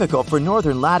 Typical for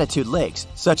northern latitude lakes,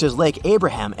 such as Lake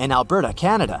Abraham in Alberta,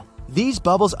 Canada, these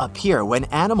bubbles appear when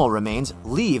animal remains,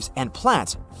 leaves, and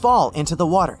plants fall into the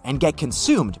water and get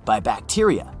consumed by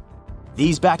bacteria.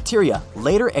 These bacteria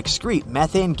later excrete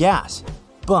methane gas.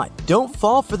 But don't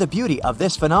fall for the beauty of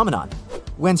this phenomenon.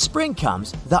 When spring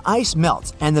comes, the ice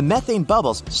melts and the methane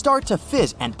bubbles start to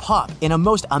fizz and pop in a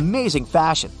most amazing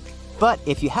fashion. But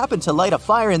if you happen to light a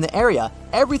fire in the area,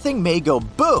 everything may go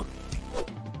boom!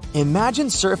 Imagine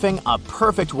surfing a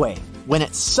perfect wave when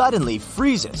it suddenly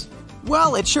freezes.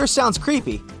 Well, it sure sounds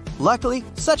creepy. Luckily,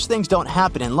 such things don't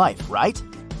happen in life, right?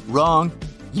 Wrong.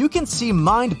 You can see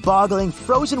mind-boggling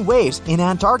frozen waves in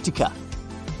Antarctica.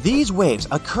 These waves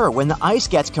occur when the ice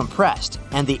gets compressed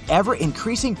and the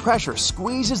ever-increasing pressure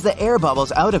squeezes the air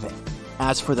bubbles out of it.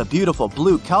 As for the beautiful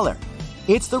blue color,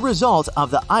 it's the result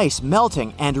of the ice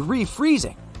melting and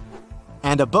refreezing.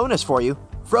 And a bonus for you,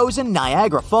 frozen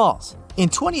Niagara Falls. In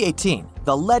 2018,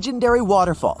 the legendary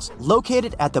waterfalls,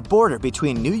 located at the border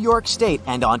between New York State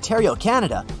and Ontario,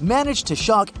 Canada, managed to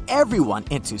shock everyone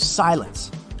into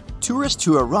silence. Tourists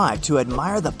who arrived to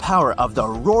admire the power of the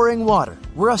roaring water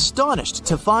were astonished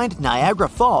to find Niagara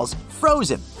Falls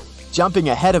frozen. Jumping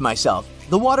ahead of myself,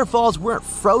 the waterfalls weren't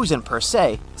frozen per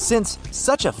se, since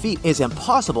such a feat is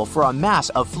impossible for a mass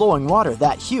of flowing water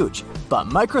that huge, but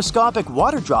microscopic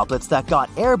water droplets that got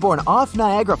airborne off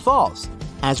Niagara Falls.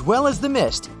 as well as the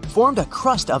mist, formed a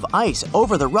crust of ice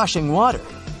over the rushing water.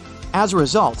 As a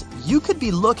result, you could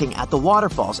be looking at the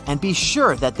waterfalls and be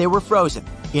sure that they were frozen.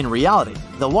 In reality,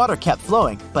 the water kept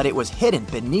flowing, but it was hidden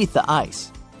beneath the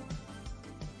ice.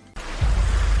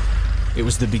 It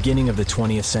was the beginning of the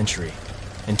 20th century,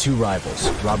 and two rivals,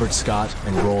 Robert Scott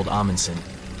and Roald Amundsen,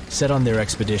 set on their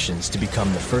expeditions to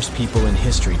become the first people in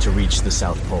history to reach the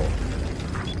South Pole.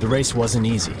 The race wasn't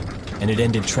easy, and it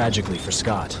ended tragically for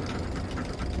Scott.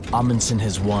 Amundsen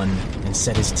has won and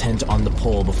set his tent on the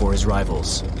pole before his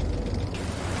rivals.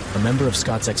 A member of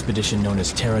Scott's expedition known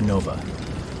as Terra Nova,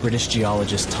 British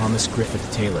geologist Thomas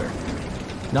Griffith Taylor,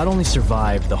 not only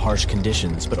survived the harsh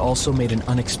conditions, but also made an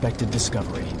unexpected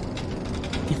discovery.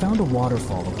 He found a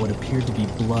waterfall of what appeared to be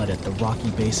blood at the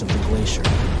rocky base of the glacier,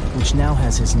 which now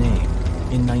has his name,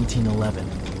 in 1911.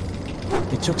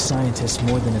 It took scientists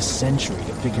more than a century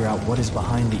to figure out what is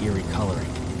behind the eerie coloring.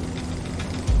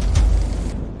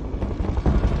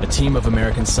 A team of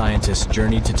American scientists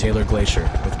journeyed to Taylor Glacier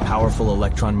with powerful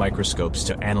electron microscopes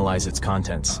to analyze its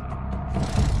contents.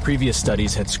 Previous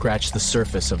studies had scratched the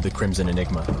surface of the Crimson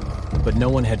Enigma, but no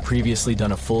one had previously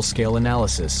done a full-scale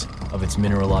analysis of its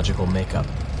mineralogical makeup.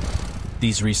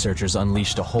 These researchers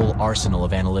unleashed a whole arsenal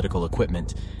of analytical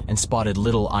equipment and spotted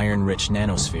little iron-rich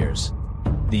nanospheres.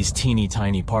 These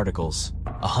teeny-tiny particles,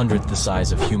 1/100th the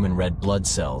size of human red blood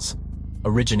cells,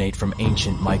 originate from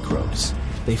ancient microbes.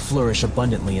 They flourish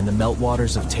abundantly in the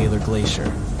meltwaters of Taylor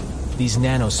Glacier. These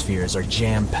nanospheres are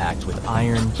jam-packed with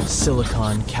iron,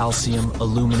 silicon, calcium,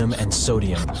 aluminum, and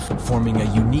sodium, forming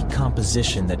a unique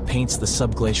composition that paints the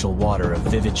subglacial water a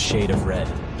vivid shade of red.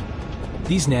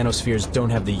 These nanospheres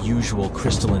don't have the usual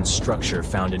crystalline structure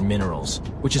found in minerals,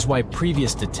 which is why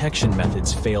previous detection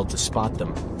methods failed to spot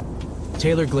them.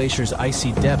 Taylor Glacier's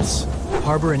icy depths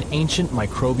harbor an ancient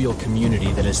microbial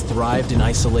community that has thrived in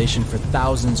isolation for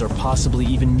thousands or possibly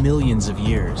even millions of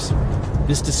years.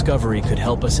 This discovery could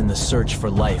help us in the search for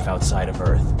life outside of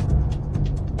Earth.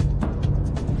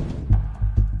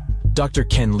 Dr.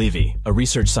 Ken Levy, a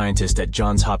research scientist at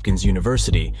Johns Hopkins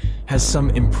University, has some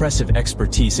impressive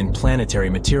expertise in planetary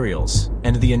materials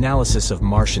and the analysis of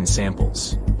Martian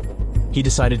samples. He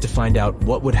decided to find out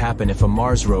what would happen if a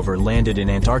Mars rover landed in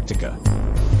Antarctica.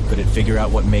 Could it figure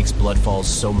out what makes bloodfalls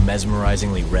so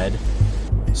mesmerizingly red?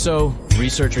 So,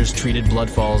 researchers treated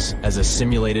bloodfalls as a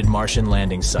simulated Martian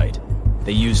landing site.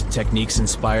 They used techniques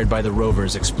inspired by the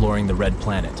rovers exploring the red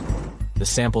planet. The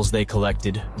samples they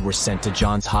collected were sent to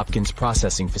Johns Hopkins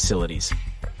processing facilities.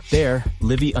 There,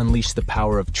 Livy unleashed the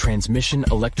power of transmission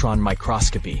electron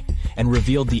microscopy and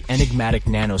revealed the enigmatic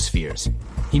nanospheres.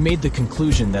 He made the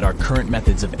conclusion that our current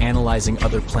methods of analyzing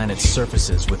other planets'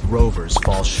 surfaces with rovers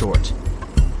fall short.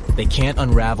 They can't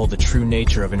unravel the true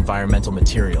nature of environmental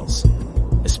materials,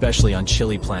 especially on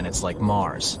chilly planets like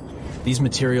Mars. These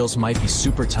materials might be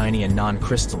super tiny and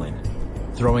non-crystalline,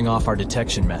 throwing off our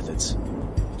detection methods.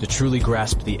 To truly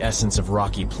grasp the essence of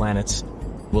rocky planets,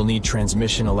 we'll need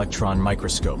transmission electron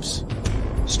microscopes.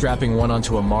 Strapping one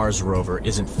onto a Mars rover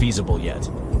isn't feasible yet,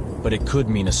 but it could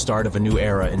mean a start of a new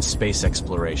era in space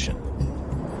exploration.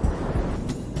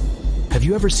 Have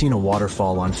you ever seen a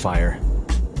waterfall on fire?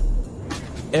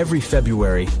 Every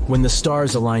February, when the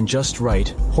stars align just right,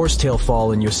 Horsetail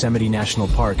Fall in Yosemite National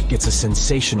Park gets a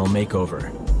sensational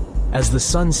makeover. As the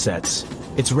sun sets,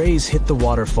 its rays hit the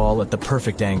waterfall at the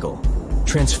perfect angle,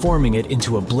 transforming it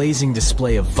into a blazing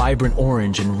display of vibrant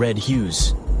orange and red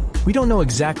hues. We don't know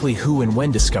exactly who and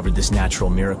when discovered this natural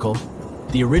miracle.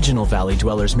 The original valley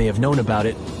dwellers may have known about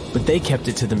it, but they kept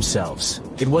it to themselves.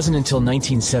 It wasn't until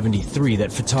 1973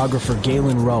 that photographer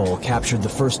Galen Rowell captured the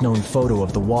first known photo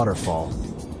of the waterfall,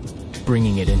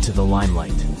 bringing it into the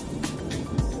limelight.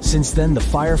 Since then, the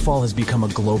firefall has become a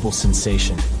global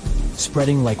sensation,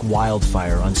 spreading like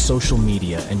wildfire on social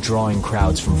media and drawing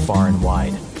crowds from far and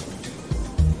wide.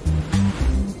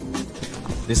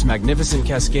 This magnificent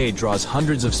cascade draws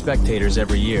hundreds of spectators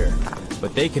every year,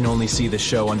 but they can only see the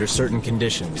show under certain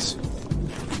conditions.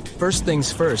 First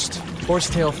things first,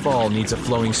 Horsetail Fall needs a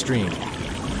flowing stream.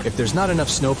 If there's not enough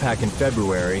snowpack in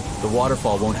February, the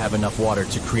waterfall won't have enough water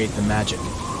to create the magic.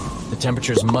 The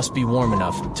temperatures must be warm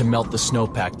enough to melt the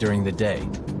snowpack during the day.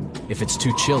 If it's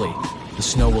too chilly, the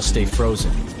snow will stay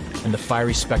frozen, and the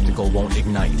fiery spectacle won't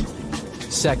ignite.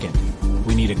 Second,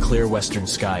 we need a clear western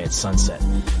sky at sunset.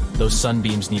 Those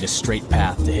sunbeams need a straight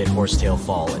path to hit Horsetail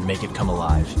Fall and make it come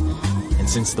alive. And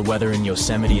since the weather in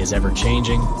Yosemite is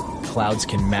ever-changing, clouds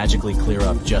can magically clear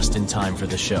up just in time for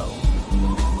the show.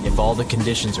 If all the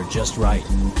conditions are just right,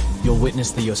 you'll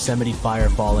witness the Yosemite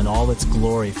Firefall in all its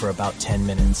glory for about 10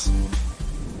 minutes.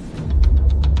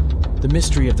 The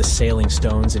mystery of the sailing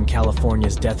stones in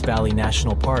California's Death Valley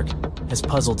National Park has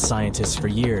puzzled scientists for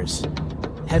years.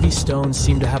 Heavy stones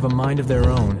seem to have a mind of their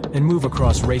own and move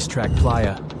across Racetrack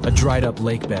Playa, a dried-up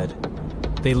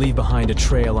lakebed. They leave behind a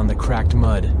trail on the cracked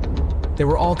mud. There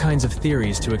were all kinds of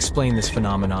theories to explain this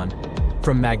phenomenon,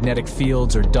 from magnetic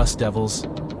fields or dust devils,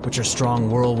 which are strong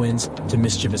whirlwinds, to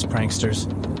mischievous pranksters.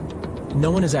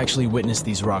 No one has actually witnessed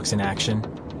these rocks in action,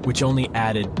 which only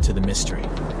added to the mystery.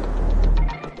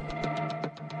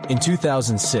 In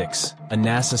 2006, a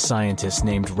NASA scientist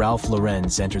named Ralph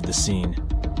Lorenz entered the scene.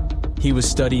 He was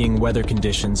studying weather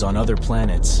conditions on other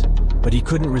planets, but he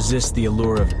couldn't resist the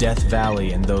allure of Death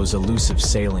Valley and those elusive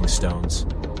sailing stones.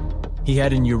 He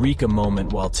had an eureka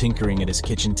moment while tinkering at his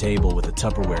kitchen table with a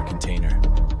Tupperware container.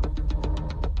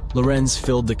 Lorenz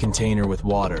filled the container with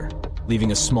water,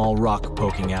 leaving a small rock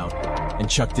poking out, and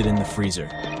chucked it in the freezer.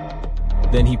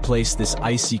 Then he placed this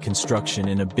icy construction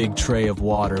in a big tray of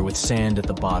water with sand at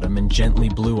the bottom and gently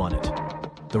blew on it.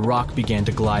 The rock began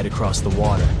to glide across the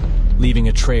water, leaving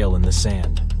a trail in the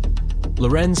sand.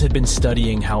 Lorenz had been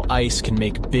studying how ice can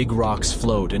make big rocks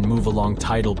float and move along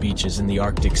tidal beaches in the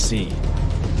Arctic Sea.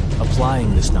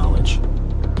 Applying this knowledge,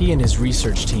 he and his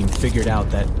research team figured out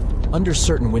that, under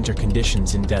certain winter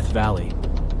conditions in Death Valley,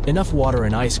 enough water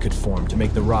and ice could form to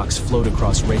make the rocks float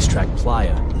across Racetrack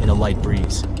Playa in a light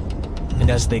breeze. And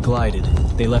as they glided,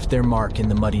 they left their mark in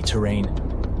the muddy terrain.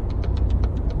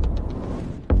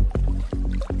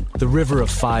 The River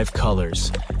of Five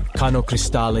Colors, Cano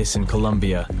Cristales in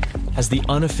Colombia, has the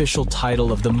unofficial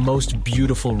title of the most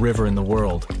beautiful river in the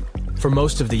world. For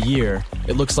most of the year,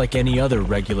 it looks like any other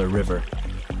regular river.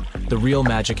 The real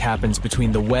magic happens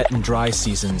between the wet and dry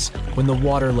seasons, when the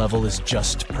water level is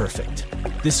just perfect.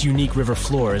 This unique river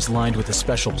floor is lined with a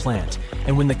special plant,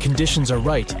 and when the conditions are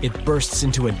right, it bursts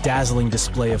into a dazzling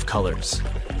display of colors.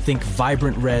 Think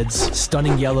vibrant reds,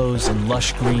 stunning yellows, and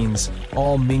lush greens,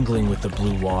 all mingling with the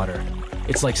blue water.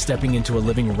 It's like stepping into a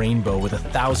living rainbow with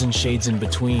 1,000 shades in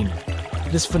between.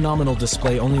 This phenomenal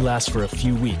display only lasts for a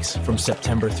few weeks, from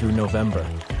September through November.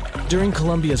 During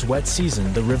Colombia's wet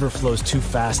season, the river flows too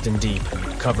fast and deep,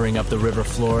 covering up the river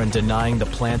floor and denying the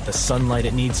plant the sunlight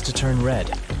it needs to turn red.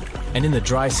 And in the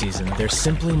dry season, there's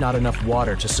simply not enough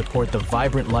water to support the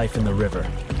vibrant life in the river.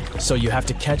 So you have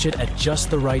to catch it at just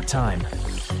the right time.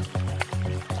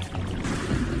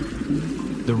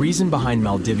 The reason behind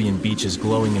Maldivian beaches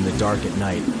glowing in the dark at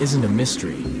night isn't a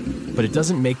mystery, but it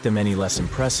doesn't make them any less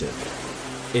impressive.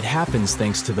 It happens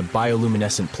thanks to the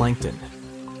bioluminescent plankton.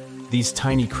 These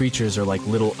tiny creatures are like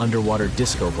little underwater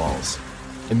disco balls,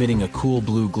 emitting a cool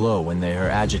blue glow when they are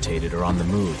agitated or on the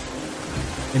move.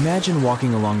 Imagine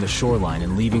walking along the shoreline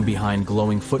and leaving behind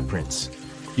glowing footprints.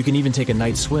 You can even take a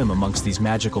night swim amongst these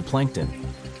magical plankton.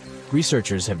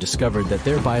 Researchers have discovered that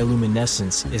their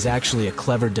bioluminescence is actually a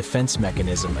clever defense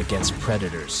mechanism against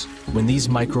predators. When these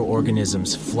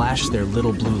microorganisms flash their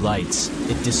little blue lights,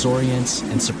 it disorients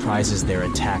and surprises their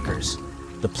attackers.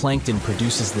 The plankton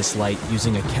produces this light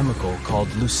using a chemical called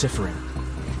luciferin.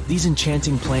 These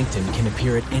enchanting plankton can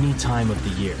appear at any time of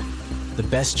the year. The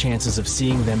best chances of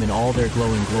seeing them in all their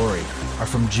glowing glory are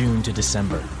from June to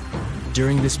December.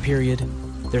 During this period,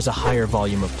 there's a higher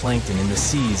volume of plankton in the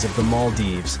seas of the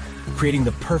Maldives, creating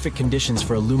the perfect conditions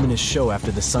for a luminous show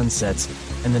after the sun sets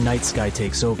and the night sky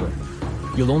takes over.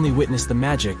 You'll only witness the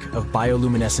magic of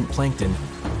bioluminescent plankton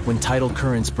when tidal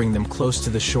currents bring them close to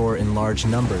the shore in large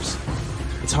numbers.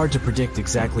 It's hard to predict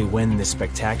exactly when this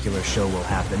spectacular show will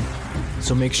happen,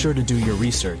 so make sure to do your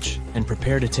research and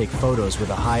prepare to take photos with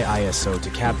a high ISO to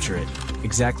capture it,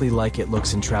 exactly like it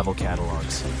looks in travel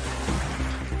catalogs.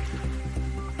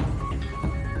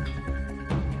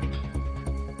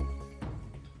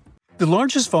 The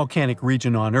largest volcanic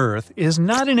region on Earth is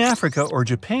not in Africa or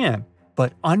Japan,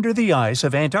 but under the ice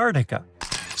of Antarctica.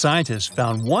 Scientists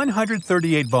found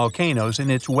 138 volcanoes in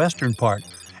its western part,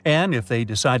 and if they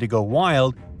decide to go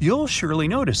wild, you'll surely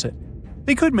notice it.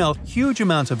 They could melt huge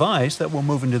amounts of ice that will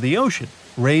move into the ocean,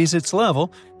 raise its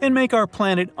level, and make our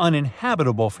planet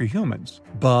uninhabitable for humans.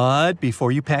 But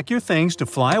before you pack your things to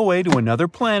fly away to another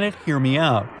planet, hear me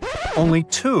out. Only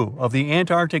 2 of the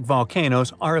Antarctic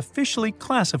volcanoes are officially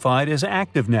classified as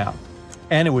active now,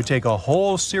 and it would take a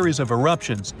whole series of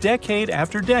eruptions, decade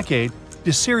after decade,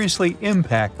 to seriously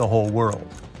impact the whole world.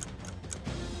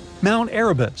 Mount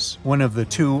Erebus, one of the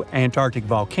 2 Antarctic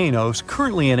volcanoes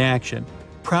currently in action,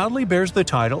 proudly bears the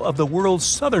title of the world's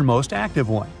southernmost active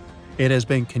one. It has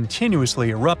been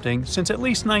continuously erupting since at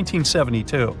least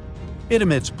 1972. It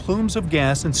emits plumes of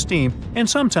gas and steam and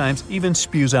sometimes even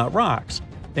spews out rocks,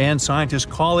 and scientists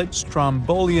call it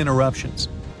Strombolian eruptions.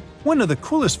 One of the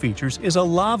coolest features is a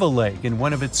lava lake in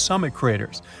one of its summit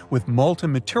craters, with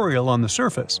molten material on the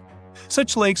surface.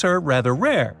 Such lakes are rather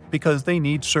rare because they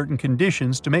need certain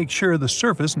conditions to make sure the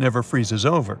surface never freezes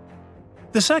over.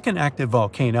 The second active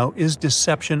volcano is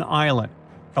Deception Island,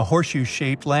 a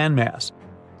horseshoe-shaped landmass.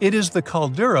 It is the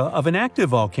caldera of an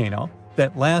active volcano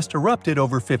that last erupted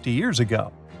over 50 years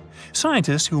ago.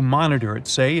 Scientists who monitor it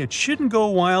say it shouldn't go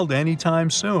wild anytime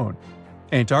soon.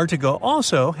 Antarctica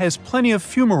also has plenty of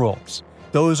fumaroles.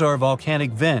 Those are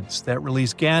volcanic vents that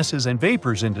release gases and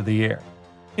vapors into the air.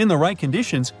 In the right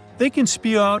conditions, they can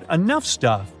spew out enough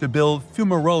stuff to build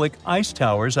fumarolic ice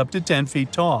towers up to 10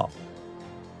 feet tall.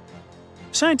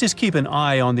 Scientists keep an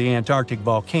eye on the Antarctic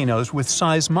volcanoes with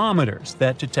seismometers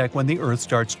that detect when the Earth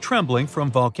starts trembling from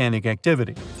volcanic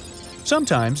activity.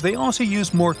 Sometimes they also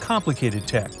use more complicated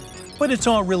tech, but it's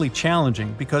all really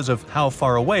challenging because of how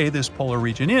far away this polar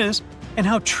region is and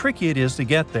how tricky it is to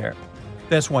get there.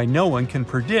 That's why no one can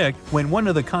predict when one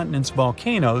of the continent's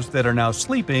volcanoes that are now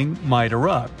sleeping might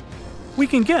erupt. We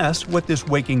can guess what this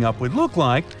waking up would look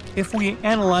like if we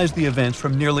analyze the events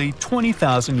from nearly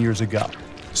 20,000 years ago.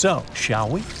 So, shall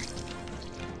we?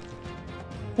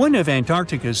 One of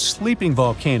Antarctica's sleeping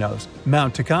volcanoes,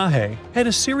 Mount Takahe, had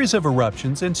a series of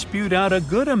eruptions and spewed out a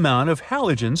good amount of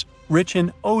halogens rich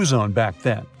in ozone back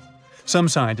then. Some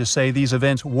scientists say these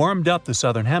events warmed up the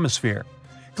southern hemisphere.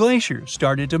 Glaciers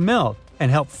started to melt and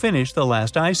help finish the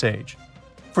last ice age.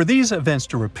 For these events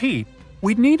to repeat,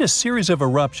 we'd need a series of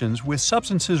eruptions with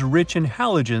substances rich in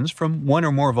halogens from one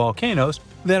or more volcanoes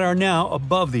that are now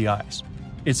above the ice.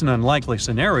 It's an unlikely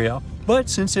scenario, but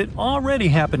since it already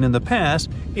happened in the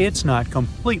past, it's not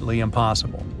completely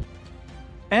impossible.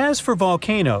 As for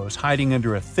volcanoes hiding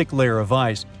under a thick layer of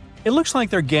ice, it looks like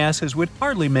their gases would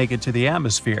hardly make it to the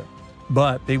atmosphere,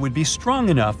 but they would be strong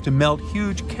enough to melt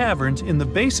huge caverns in the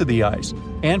base of the ice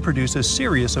and produce a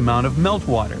serious amount of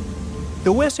meltwater.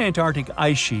 The West Antarctic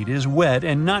ice sheet is wet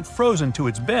and not frozen to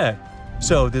its bed,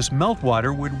 so this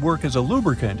meltwater would work as a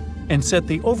lubricant and set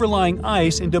the overlying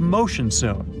ice into motion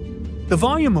soon. The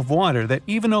volume of water that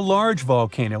even a large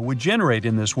volcano would generate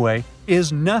in this way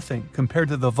is nothing compared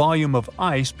to the volume of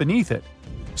ice beneath it.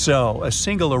 So, a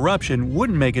single eruption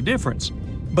wouldn't make a difference.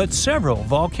 But several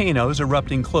volcanoes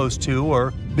erupting close to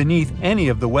or beneath any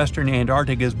of the western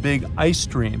Antarctica's big ice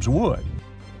streams would.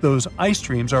 Those ice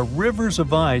streams are rivers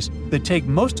of ice that take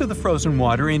most of the frozen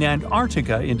water in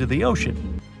Antarctica into the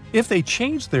ocean. If they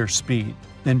change their speed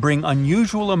and bring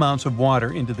unusual amounts of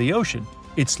water into the ocean,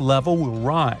 its level will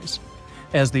rise.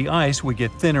 As the ice would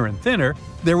get thinner and thinner,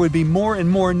 there would be more and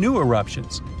more new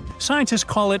eruptions. Scientists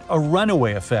call it a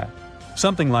runaway effect.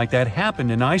 Something like that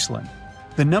happened in Iceland.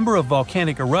 The number of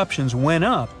volcanic eruptions went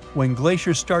up when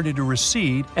glaciers started to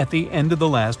recede at the end of the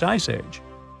last ice age.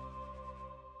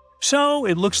 So,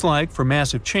 it looks like, for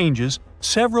massive changes,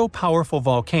 several powerful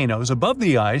volcanoes above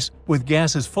the ice with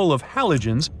gases full of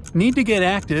halogens need to get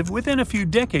active within a few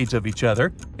decades of each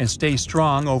other and stay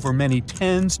strong over many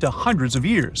tens to hundreds of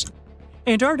years.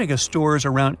 Antarctica stores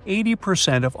around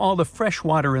 80% of all the fresh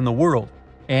water in the world,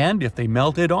 and if they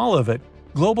melted all of it,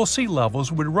 global sea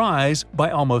levels would rise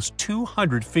by almost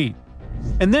 200 feet.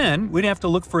 And then we'd have to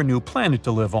look for a new planet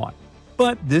to live on.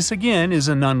 But this again is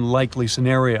an unlikely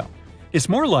scenario. It's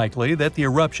more likely that the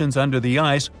eruptions under the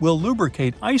ice will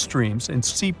lubricate ice streams and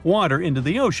seep water into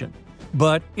the ocean,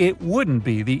 but it wouldn't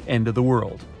be the end of the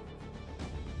world.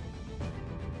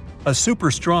 A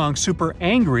super strong, super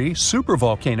angry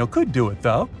supervolcano could do it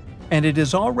though, and it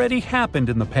has already happened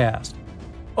in the past.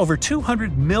 Over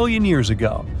 200 million years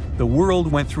ago, the world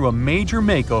went through a major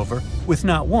makeover with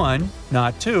not one,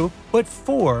 not two, but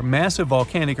 4 massive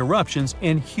volcanic eruptions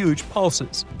in huge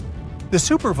pulses. The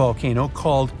supervolcano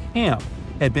called Camp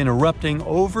had been erupting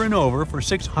over and over for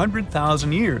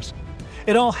 600,000 years.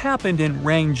 It all happened in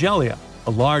Wrangell,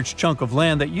 a large chunk of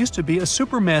land that used to be a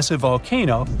supermassive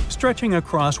volcano stretching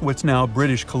across what's now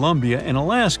British Columbia and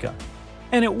Alaska.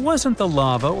 And it wasn't the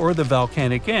lava or the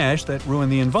volcanic ash that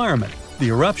ruined the environment. The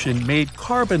eruption made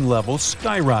carbon levels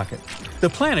skyrocket. The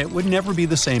planet would never be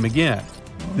the same again.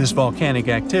 This volcanic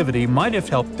activity might have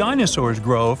helped dinosaurs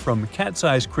grow from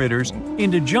cat-sized critters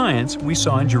into giants we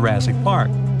saw in Jurassic Park.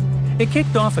 It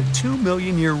kicked off a 2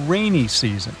 million-year rainy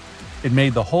season. It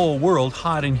made the whole world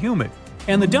hot and humid,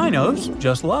 and the dinos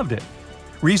just loved it.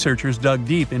 Researchers dug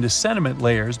deep into sediment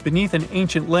layers beneath an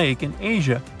ancient lake in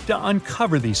Asia to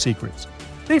uncover these secrets.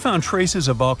 They found traces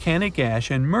of volcanic ash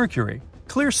and mercury,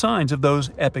 clear signs of those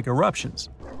epic eruptions.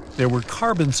 There were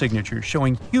carbon signatures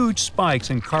showing huge spikes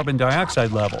in carbon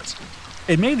dioxide levels.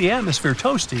 It made the atmosphere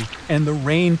toasty, and the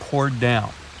rain poured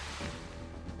down.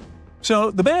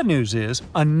 So the bad news is,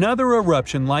 another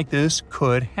eruption like this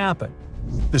could happen.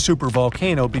 The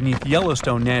supervolcano beneath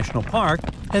Yellowstone National Park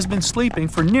has been sleeping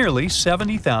for nearly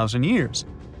 70,000 years.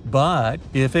 But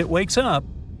if it wakes up,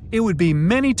 it would be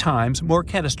many times more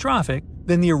catastrophic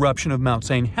than the eruption of Mount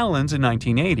St. Helens in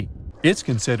 1980. It's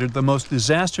considered the most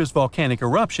disastrous volcanic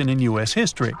eruption in U.S.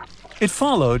 history. It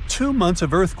followed 2 months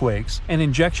of earthquakes and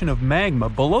injection of magma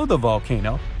below the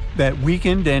volcano that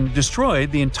weakened and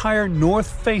destroyed the entire north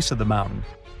face of the mountain.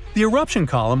 The eruption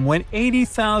column went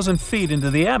 80,000 feet into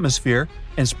the atmosphere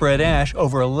and spread ash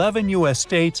over 11 U.S.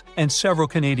 states and several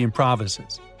Canadian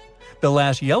provinces. The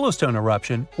last Yellowstone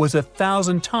eruption was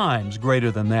 1,000 times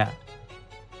greater than that.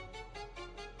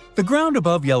 The ground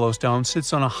above Yellowstone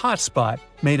sits on a hot spot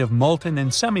made of molten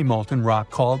and semi-molten rock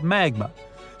called magma.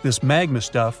 This magma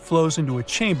stuff flows into a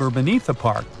chamber beneath the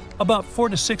park, about 4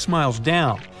 to 6 miles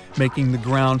down, making the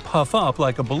ground puff up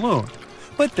like a balloon.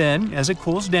 But then, as it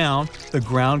cools down, the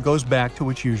ground goes back to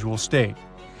its usual state.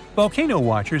 Volcano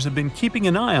watchers have been keeping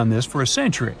an eye on this for a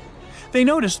century. They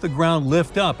noticed the ground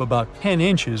lift up about 10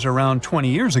 inches around 20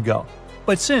 years ago,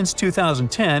 but since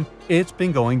 2010, it's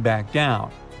been going back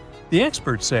down. The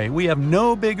experts say we have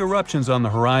no big eruptions on the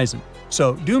horizon,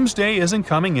 so doomsday isn't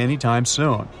coming anytime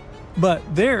soon. But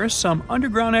there's some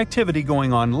underground activity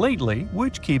going on lately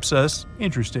which keeps us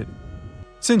interested.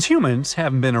 Since humans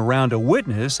haven't been around to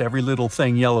witness every little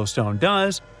thing Yellowstone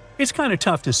does, it's kind of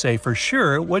tough to say for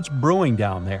sure what's brewing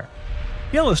down there.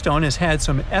 Yellowstone has had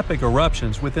some epic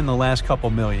eruptions within the last couple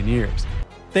million years.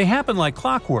 They happen like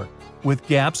clockwork, with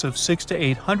gaps of 600,000 to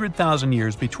 800,000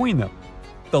 years between them.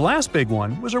 The last big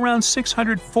one was around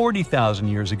 640,000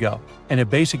 years ago, and it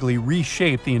basically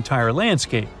reshaped the entire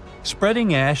landscape,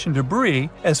 spreading ash and debris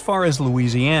as far as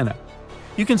Louisiana.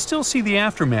 You can still see the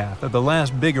aftermath of the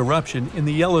last big eruption in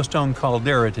the Yellowstone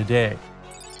caldera today.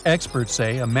 Experts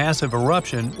say a massive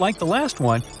eruption like the last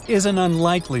one is an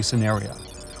unlikely scenario.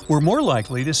 We're more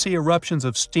likely to see eruptions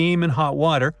of steam and hot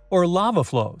water or lava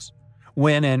flows.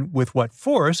 When and with what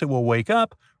force it will wake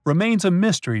up remains a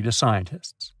mystery to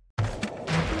scientists.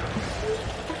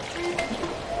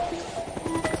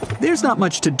 There's not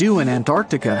much to do in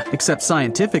Antarctica except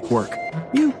scientific work.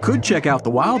 You could check out the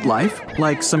wildlife,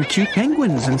 like some cute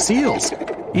penguins and seals,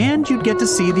 and you'd get to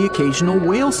see the occasional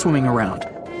whale swimming around.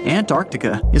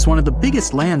 Antarctica is one of the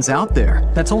biggest lands out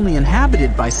there that's only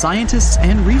inhabited by scientists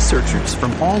and researchers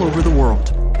from all over the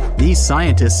world. These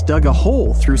scientists dug a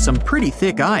hole through some pretty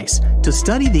thick ice to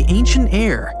study the ancient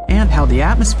air and how the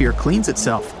atmosphere cleans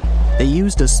itself. They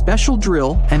used a special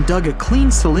drill and dug a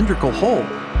clean cylindrical hole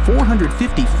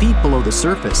 450 feet below the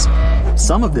surface.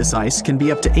 Some of this ice can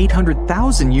be up to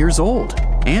 800,000 years old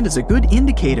and is a good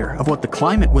indicator of what the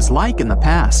climate was like in the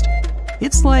past.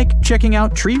 It's like checking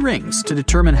out tree rings to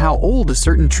determine how old a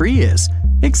certain tree is,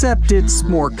 except it's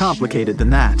more complicated than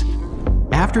that.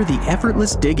 After the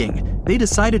effortless digging, they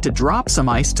decided to drop some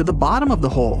ice to the bottom of the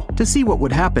hole to see what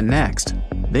would happen next.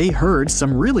 They heard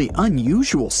some really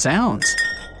unusual sounds.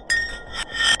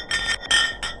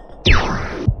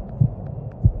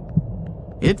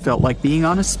 It felt like being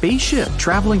on a spaceship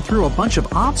traveling through a bunch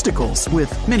of obstacles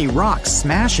with many rocks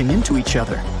smashing into each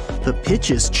other. The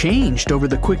pitches changed over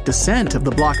the quick descent of the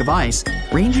block of ice,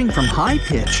 ranging from high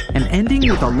pitch and ending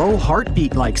with a low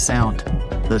heartbeat-like sound.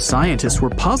 The scientists were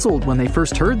puzzled when they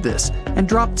first heard this and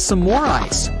dropped some more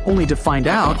ice, only to find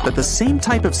out that the same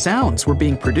type of sounds were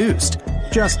being produced,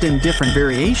 just in different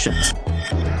variations.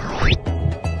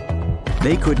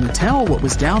 They couldn't tell what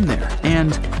was down there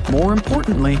and, more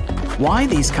importantly, why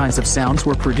these kinds of sounds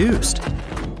were produced.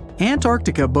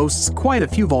 Antarctica boasts quite a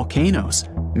few volcanoes,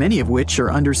 many of which are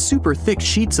under super thick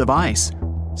sheets of ice.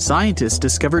 Scientists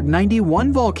discovered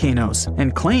 91 volcanoes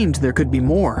and claimed there could be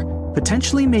more,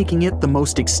 potentially making it the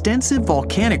most extensive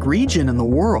volcanic region in the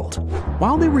world.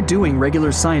 While they were doing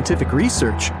regular scientific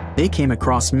research, they came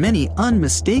across many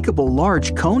unmistakable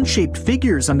large cone-shaped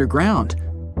figures underground.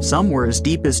 Some were as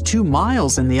deep as 2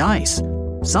 miles in the ice.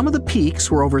 Some of the peaks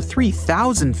were over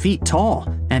 3,000 feet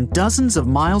tall and dozens of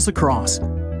miles across.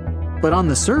 But on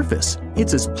the surface,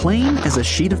 it's as plain as a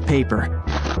sheet of paper.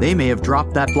 They may have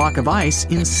dropped that block of ice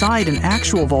inside an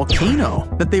actual volcano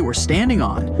that they were standing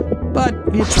on, but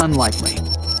it's unlikely.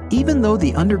 Even though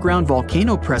the underground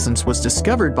volcano presence was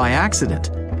discovered by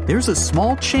accident, there's a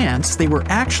small chance they were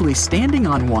actually standing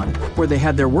on one where they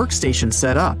had their workstation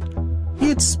set up.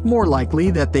 It's more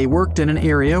likely that they worked in an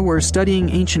area where studying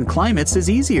ancient climates is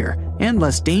easier and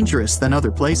less dangerous than other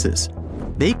places.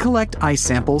 They collect ice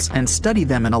samples and study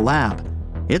them in a lab.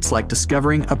 It's like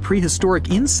discovering a prehistoric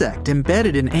insect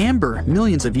embedded in amber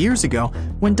millions of years ago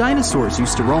when dinosaurs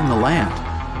used to roam the land.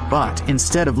 But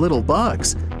instead of little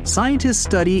bugs, scientists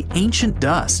study ancient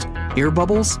dust, air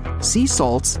bubbles, sea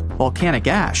salts, volcanic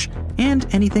ash, and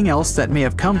anything else that may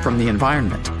have come from the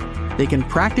environment. They can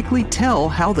practically tell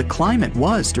how the climate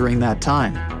was during that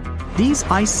time. These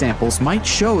ice samples might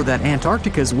show that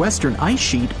Antarctica's western ice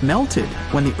sheet melted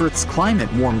when the Earth's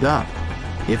climate warmed up.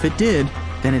 If it did,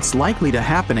 then it's likely to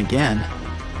happen again.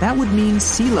 That would mean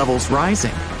sea levels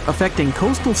rising, affecting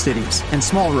coastal cities and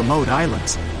small remote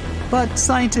islands. But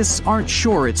scientists aren't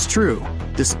sure it's true,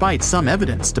 despite some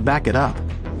evidence to back it up.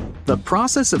 The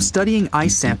process of studying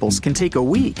ice samples can take a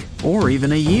week or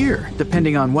even a year,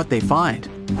 depending on what they find.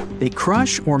 They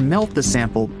crush or melt the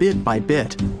sample bit by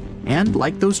bit. And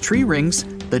like those tree rings,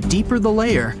 the deeper the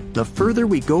layer, the further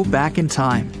we go back in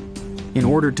time. In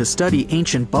order to study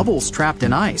ancient bubbles trapped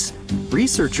in ice,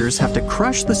 researchers have to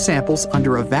crush the samples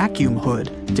under a vacuum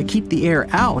hood to keep the air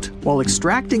out while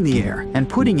extracting the air and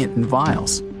putting it in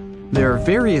vials. There are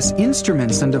various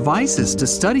instruments and devices to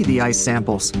study the ice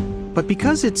samples, but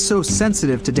because it's so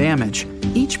sensitive to damage,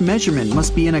 each measurement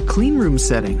must be in a clean room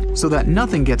setting so that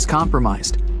nothing gets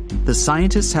compromised. The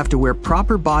scientists have to wear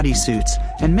proper bodysuits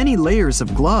and many layers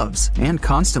of gloves and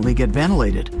constantly get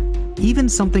ventilated. Even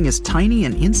something as tiny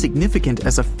and insignificant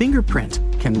as a fingerprint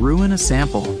can ruin a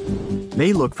sample.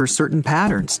 They look for certain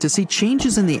patterns to see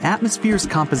changes in the atmosphere's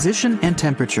composition and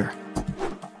temperature.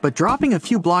 But dropping a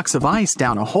few blocks of ice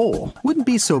down a hole wouldn't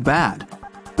be so bad.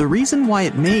 The reason why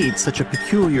it made such a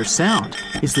peculiar sound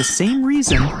is the same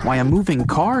reason why a moving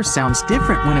car sounds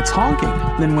different when it's honking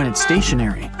than when it's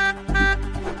stationary.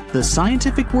 The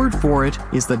scientific word for it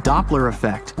is the Doppler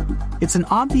effect. It's an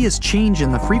obvious change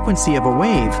in the frequency of a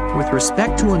wave with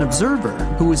respect to an observer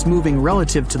who is moving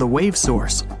relative to the wave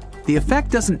source. The effect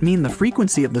doesn't mean the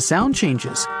frequency of the sound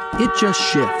changes, it just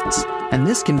shifts. And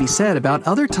this can be said about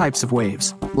other types of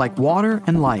waves, like water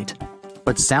and light.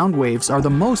 But sound waves are the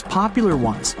most popular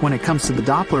ones when it comes to the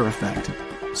Doppler effect.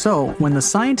 So, when the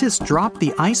scientists dropped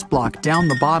the ice block down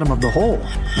the bottom of the hole,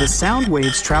 the sound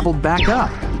waves traveled back up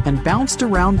and bounced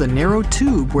around the narrow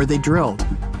tube where they drilled.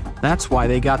 That's why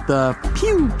they got the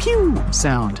pew pew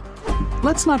sound.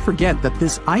 Let's not forget that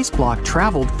this ice block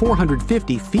traveled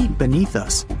 450 feet beneath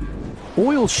us.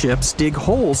 Oil ships dig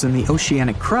holes in the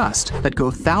oceanic crust that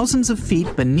go thousands of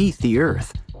feet beneath the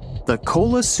Earth. The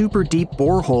Kola Super Deep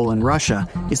Borehole in Russia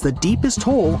is the deepest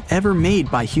hole ever made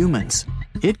by humans.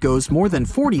 It goes more than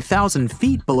 40,000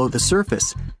 feet below the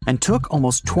surface and took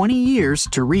almost 20 years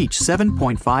to reach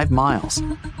 7.5 miles.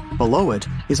 Below it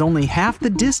is only half the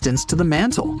distance to the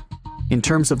mantle. In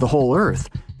terms of the whole Earth,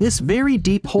 this very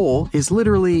deep hole is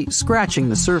literally scratching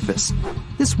the surface.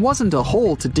 This wasn't a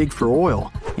hole to dig for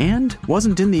oil, and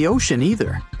wasn't in the ocean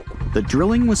either. The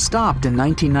drilling was stopped in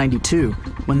 1992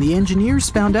 when the engineers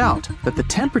found out that the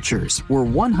temperatures were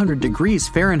 100 degrees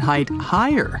Fahrenheit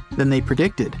higher than they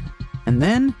predicted. And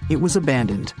then it was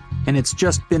abandoned, and it's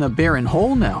just been a barren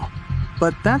hole now.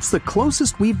 But that's the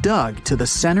closest we've dug to the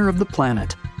center of the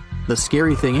planet. The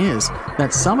scary thing is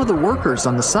that some of the workers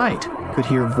on the site could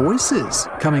hear voices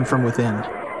coming from within.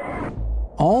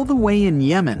 All the way in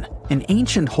Yemen, an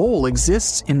ancient hole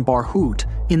exists in Barhout,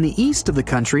 in the east of the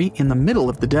country in the middle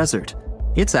of the desert.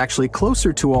 It's actually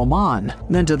closer to Oman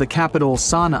than to the capital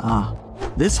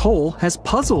Sana'a. This hole has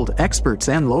puzzled experts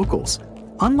and locals.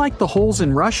 Unlike the holes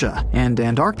in Russia and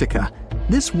Antarctica,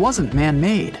 this wasn't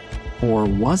man-made. Or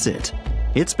was it?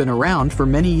 It's been around for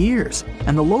many years,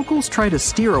 and the locals try to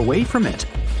steer away from it.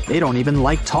 They don't even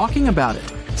like talking about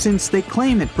it, since they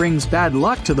claim it brings bad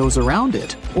luck to those around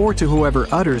it, or to whoever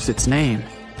utters its name.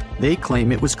 They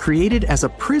claim it was created as a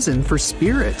prison for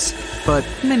spirits, but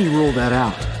many rule that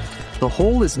out. The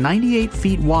hole is 98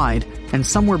 feet wide and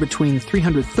somewhere between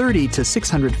 330 to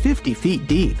 650 feet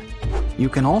deep. You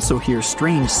can also hear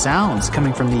strange sounds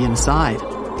coming from the inside.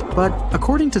 But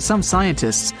according to some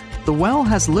scientists, the well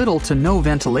has little to no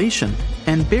ventilation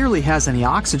and barely has any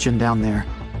oxygen down there.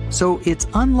 So it's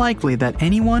unlikely that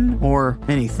anyone, or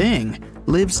anything,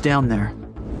 lives down there.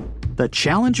 The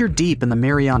Challenger Deep in the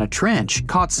Mariana Trench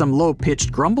caught some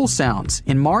low-pitched grumble sounds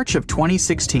in March of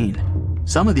 2016.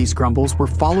 Some of these grumbles were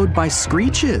followed by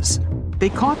screeches. They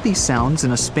caught these sounds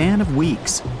in a span of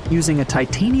weeks, using a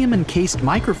titanium-encased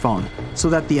microphone so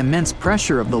that the immense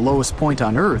pressure of the lowest point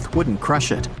on Earth wouldn't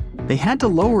crush it. They had to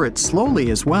lower it slowly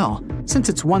as well, since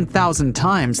it's 1,000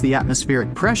 times the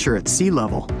atmospheric pressure at sea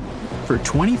level. For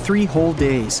 23 whole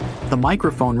days, the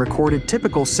microphone recorded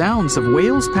typical sounds of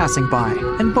whales passing by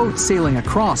and boats sailing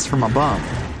across from above,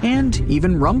 and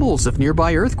even rumbles of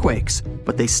nearby earthquakes,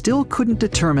 but they still couldn't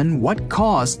determine what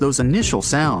caused those initial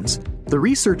sounds. The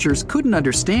researchers couldn't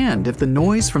understand if the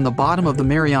noise from the bottom of the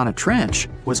Mariana Trench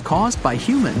was caused by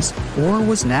humans or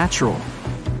was natural.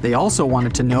 They also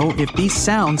wanted to know if these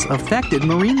sounds affected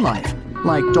marine life,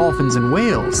 like dolphins and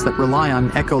whales that rely on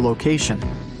echolocation.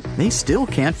 they still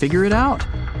can't figure it out.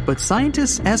 But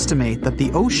scientists estimate that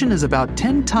the ocean is about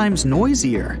 10 times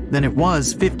noisier than it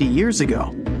was 50 years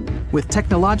ago. With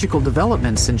technological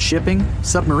developments in shipping,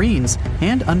 submarines,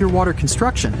 and underwater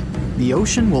construction, the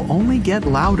ocean will only get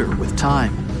louder with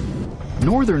time.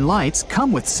 Northern lights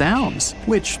come with sounds,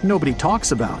 which nobody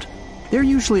talks about. They're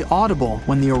usually audible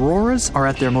when the auroras are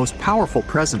at their most powerful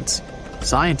presence.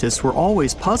 Scientists were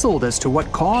always puzzled as to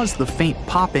what caused the faint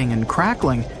popping and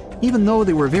crackling, even though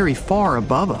they were very far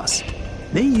above us.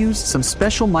 They used some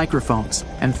special microphones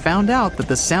and found out that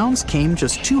the sounds came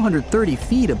just 230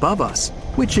 feet above us,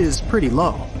 which is pretty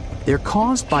low. They're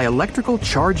caused by electrical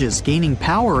charges gaining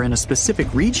power in a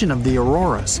specific region of the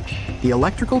auroras. The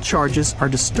electrical charges are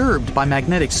disturbed by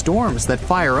magnetic storms that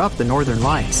fire up the northern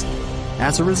lights.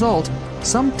 As a result,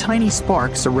 some tiny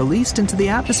sparks are released into the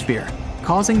atmosphere,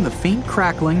 causing the faint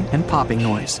crackling and popping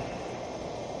noise.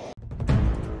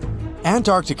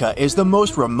 Antarctica is the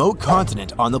most remote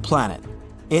continent on the planet.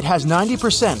 It has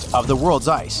 90% of the world's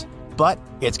ice, but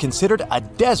it's considered a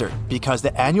desert because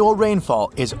the annual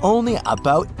rainfall is only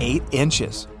about 8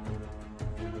 inches.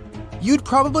 You'd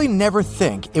probably never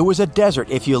think it was a desert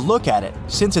if you look at it,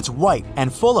 since it's white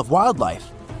and full of wildlife.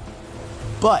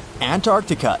 But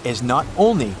Antarctica is not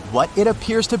only what it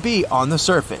appears to be on the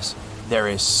surface. There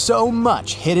is so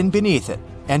much hidden beneath it,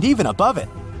 and even above it.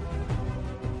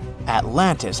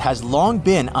 Atlantis has long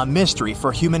been a mystery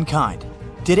for humankind.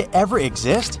 Did it ever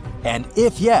exist? And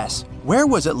if yes, where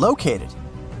was it located?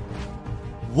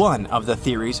 One of the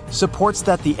theories supports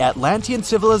that the Atlantean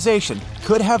civilization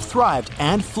could have thrived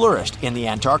and flourished in the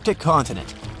Antarctic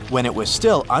continent when it was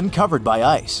still uncovered by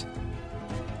ice.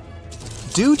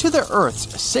 Due to the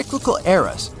Earth's cyclical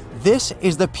eras, this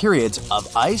is the periods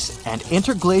of ice and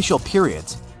interglacial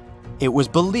periods. It was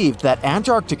believed that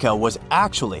Antarctica was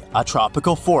actually a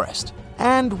tropical forest.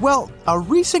 And, well, a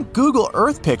recent Google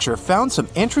Earth picture found some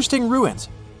interesting ruins,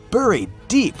 buried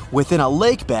deep within a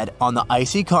lake bed on the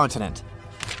icy continent.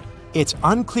 It's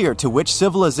unclear to which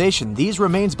civilization these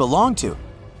remains belong to,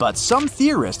 but some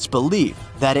theorists believe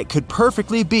that it could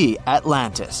perfectly be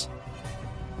Atlantis.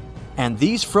 And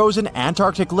these frozen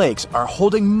Antarctic lakes are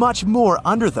holding much more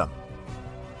under them.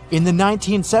 In the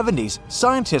 1970s,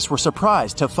 scientists were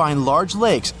surprised to find large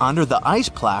lakes under the ice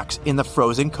plaques in the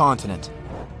frozen continent.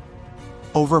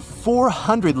 Over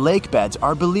 400 lake beds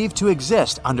are believed to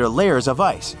exist under layers of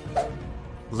ice.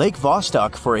 Lake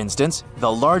Vostok, for instance, the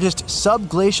largest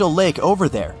subglacial lake over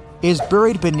there, is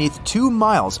buried beneath 2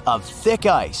 miles of thick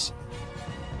ice.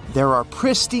 There are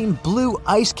pristine blue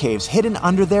ice caves hidden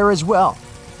under there as well.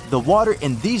 The water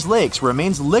in these lakes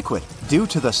remains liquid due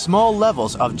to the small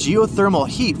levels of geothermal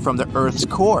heat from the Earth's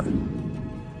core.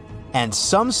 And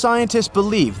some scientists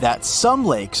believe that some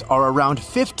lakes are around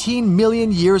 15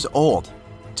 million years old.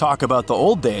 Talk about the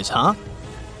old days, huh?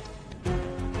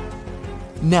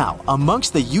 Now,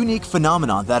 amongst the unique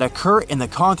phenomena that occur in the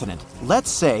continent, let's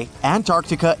say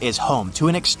Antarctica is home to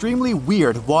an extremely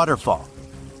weird waterfall.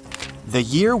 The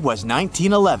year was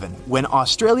 1911 when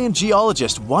Australian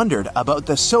geologists wondered about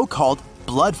the so-called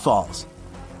blood falls.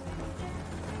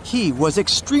 He was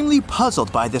extremely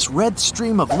puzzled by this red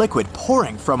stream of liquid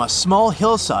pouring from a small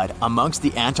hillside amongst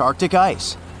the Antarctic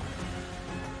ice.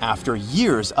 After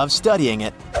years of studying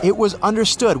it, it was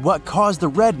understood what caused the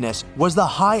redness was the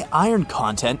high iron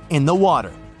content in the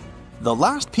water. The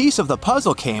last piece of the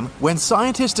puzzle came when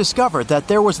scientists discovered that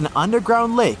there was an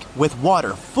underground lake with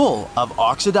water full of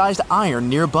oxidized iron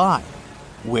nearby,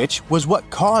 which was what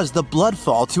caused the blood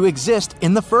fall to exist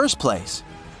in the first place.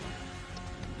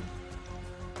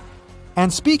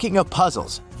 And speaking of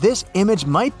puzzles, this image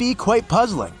might be quite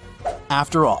puzzling.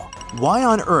 After all, why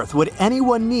on earth would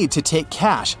anyone need to take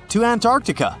cash to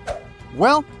Antarctica?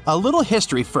 Well, a little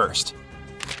history first.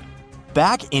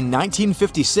 Back in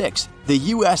 1956, the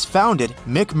US founded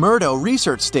McMurdo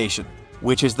Research Station,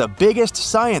 which is the biggest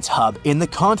science hub in the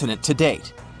continent to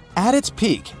date. At its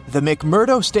peak, the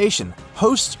McMurdo Station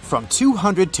hosts from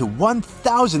 200 to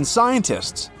 1,000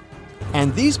 scientists.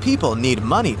 And these people need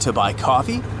money to buy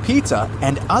coffee, pizza,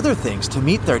 and other things to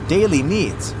meet their daily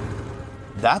needs.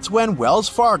 That's when Wells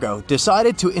Fargo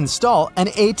decided to install an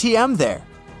ATM there.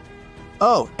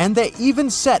 Oh, and they even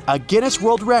set a Guinness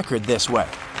World Record this way.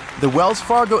 The Wells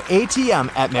Fargo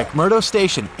ATM at McMurdo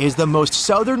Station is the most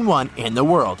southern one in the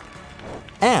world.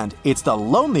 And it's the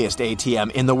loneliest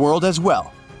ATM in the world as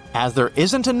well, as there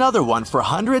isn't another one for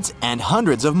hundreds and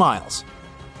hundreds of miles.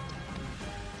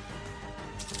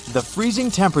 The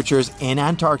freezing temperatures in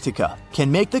Antarctica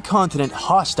can make the continent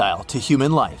hostile to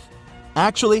human life.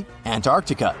 Actually,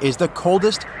 Antarctica is the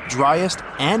coldest, driest,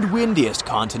 and windiest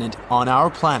continent on our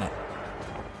planet.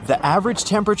 The average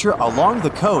temperature along the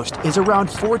coast is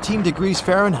around 14 degrees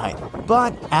Fahrenheit,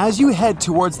 but as you head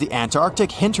towards the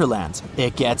Antarctic hinterlands,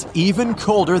 it gets even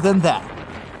colder than that.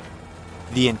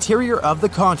 The interior of the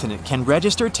continent can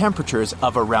register temperatures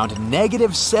of around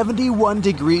negative 71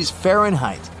 degrees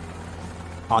Fahrenheit.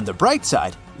 On the bright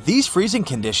side, these freezing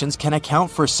conditions can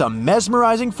account for some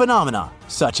mesmerizing phenomena,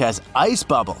 such as ice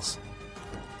bubbles.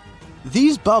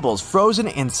 These bubbles frozen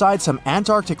inside some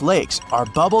Antarctic lakes are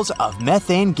bubbles of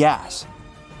methane gas.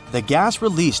 The gas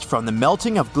released from the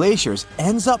melting of glaciers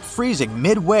ends up freezing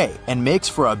midway and makes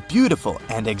for a beautiful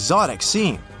and exotic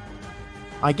scene.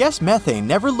 I guess methane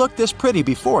never looked this pretty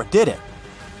before, did it?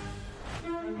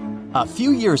 A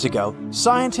few years ago,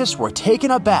 scientists were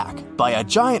taken aback by a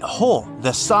giant hole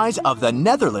the size of the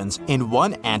Netherlands in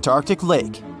one Antarctic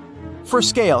lake. For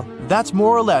scale, that's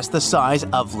more or less the size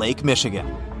of Lake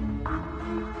Michigan.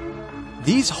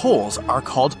 These holes are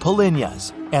called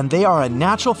polynyas, and they are a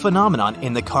natural phenomenon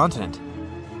in the continent.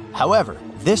 However,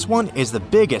 this one is the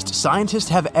biggest scientists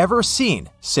have ever seen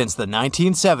since the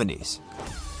 1970s.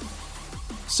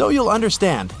 So you'll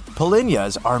understand,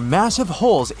 polynyas are massive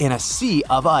holes in a sea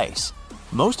of ice.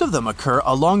 Most of them occur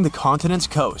along the continent's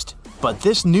coast, but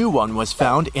this new one was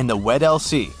found in the Weddell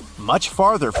Sea, much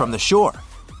farther from the shore.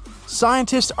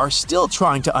 Scientists are still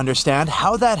trying to understand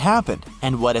how that happened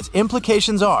and what its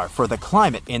implications are for the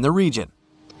climate in the region.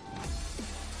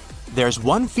 There's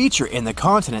one feature in the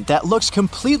continent that looks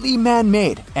completely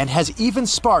man-made and has even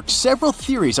sparked several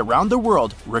theories around the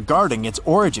world regarding its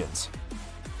origins.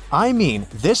 I mean,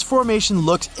 this formation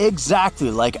looks exactly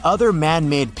like other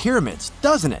man-made pyramids,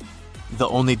 doesn't it? The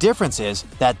only difference is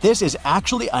that this is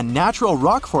actually a natural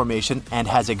rock formation and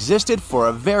has existed for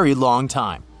a very long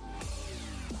time.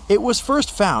 It was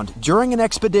first found during an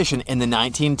expedition in the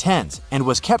 1910s and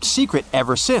was kept secret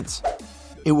ever since.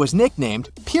 It was nicknamed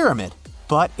Pyramid,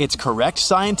 but its correct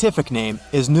scientific name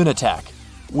is Nunatak,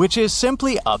 which is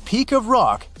simply a peak of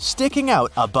rock sticking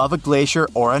out above a glacier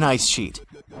or an ice sheet.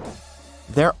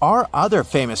 There are other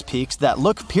famous peaks that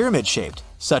look pyramid-shaped,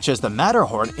 such as the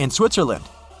Matterhorn in Switzerland.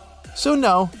 So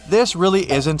no, this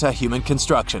really isn't a human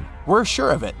construction, we're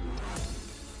sure of it.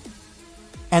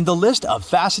 And the list of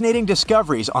fascinating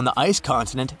discoveries on the ice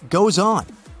continent goes on.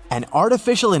 An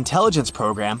artificial intelligence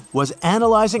program was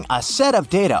analyzing a set of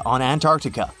data on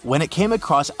Antarctica when it came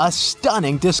across a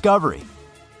stunning discovery.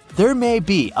 There may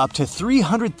be up to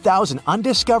 300,000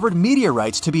 undiscovered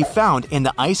meteorites to be found in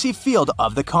the icy field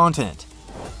of the continent.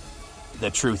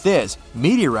 The truth is,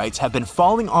 meteorites have been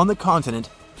falling on the continent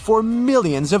for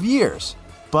millions of years.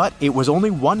 But it was only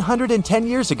 110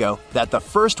 years ago that the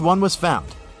first one was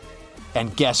found.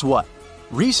 And guess what?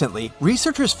 Recently,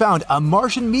 researchers found a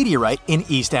Martian meteorite in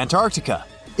East Antarctica.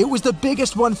 It was the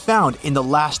biggest one found in the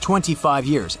last 25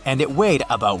 years, and it weighed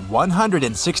about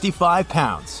 165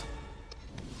 pounds.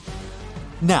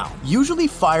 Now, usually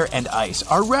fire and ice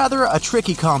are rather a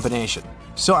tricky combination,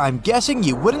 so I'm guessing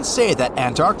you wouldn't say that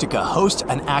Antarctica hosts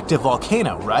an active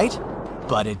volcano, right?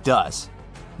 But it does.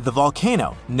 The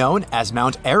volcano, known as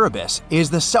Mount Erebus,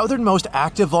 is the southernmost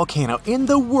active volcano in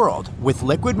the world with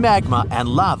liquid magma and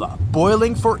lava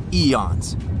boiling for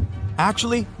eons.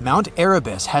 Actually, Mount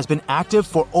Erebus has been active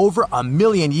for over 1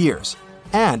 million years,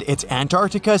 and it's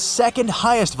Antarctica's second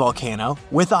highest volcano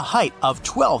with a height of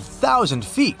 12,000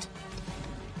 feet.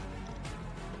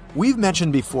 We've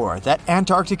mentioned before that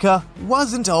Antarctica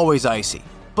wasn't always icy,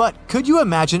 but could you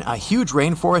imagine a huge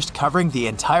rainforest covering the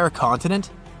entire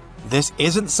continent? This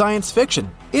isn't science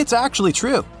fiction, it's actually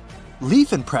true.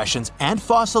 Leaf impressions and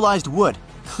fossilized wood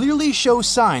clearly show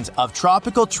signs of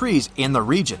tropical trees in the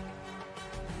region.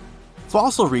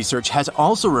 Fossil research has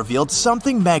also revealed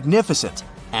something magnificent.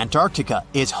 Antarctica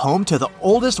is home to the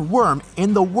oldest worm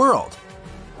in the world.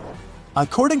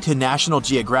 According to National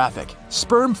Geographic,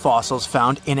 sperm fossils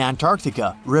found in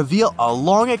Antarctica reveal a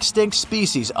long-extinct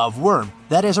species of worm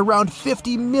that is around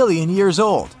 50 million years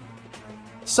old.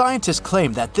 Scientists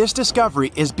claim that this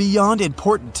discovery is beyond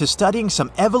important to studying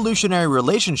some evolutionary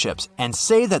relationships and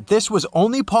say that this was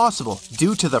only possible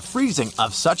due to the freezing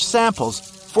of such samples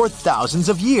for thousands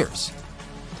of years.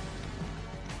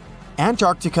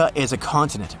 Antarctica is a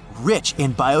continent rich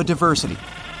in biodiversity.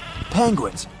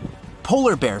 Penguins,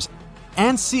 polar bears,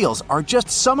 and seals are just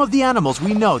some of the animals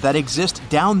we know that exist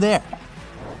down there.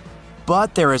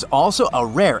 But there is also a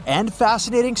rare and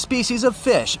fascinating species of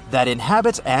fish that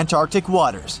inhabits Antarctic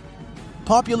waters.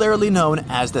 Popularly known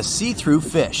as the see-through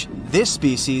fish, this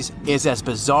species is as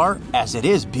bizarre as it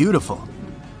is beautiful.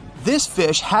 This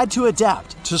fish had to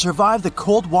adapt to survive the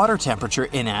cold water temperature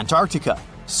in Antarctica,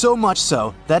 so much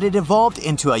so that it evolved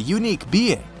into a unique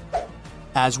being.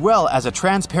 As well as a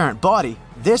transparent body,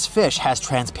 this fish has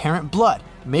transparent blood,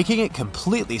 making it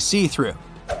completely see-through.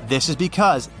 This is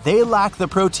because they lack the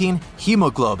protein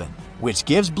hemoglobin, which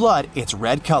gives blood its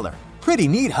red color. Pretty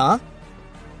neat, huh?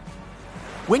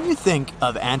 When you think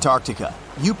of Antarctica,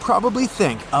 you probably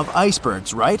think of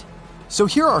icebergs, right? So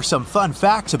here are some fun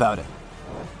facts about it.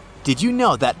 Did you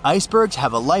know that icebergs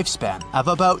have a lifespan of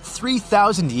about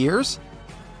 3,000 years?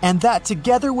 And that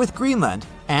together with Greenland,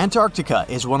 Antarctica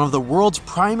is one of the world's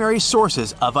primary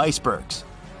sources of icebergs.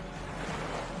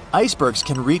 Icebergs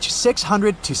can reach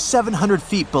 600 to 700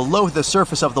 feet below the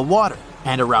surface of the water,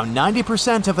 and around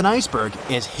 90% of an iceberg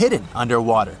is hidden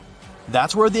underwater.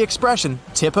 That's where the expression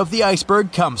 "tip of the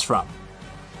iceberg" comes from.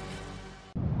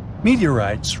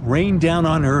 Meteorites rain down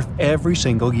on Earth every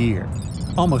single year.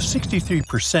 Almost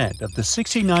 63% of the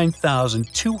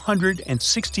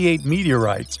 69,268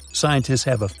 meteorites scientists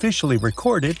have officially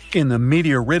recorded in the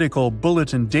Meteoritical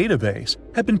Bulletin database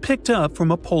have been picked up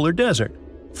from a polar desert.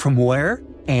 From where?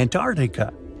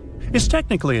 Antarctica. It's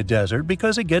technically a desert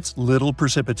because it gets little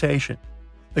precipitation.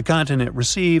 The continent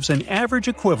receives an average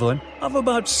equivalent of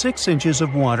about 6 inches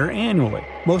of water annually,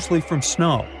 mostly from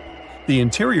snow. The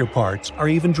interior parts are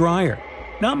even drier.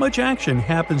 Not much action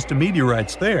happens to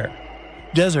meteorites there.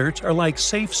 Deserts are like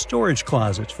safe storage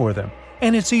closets for them,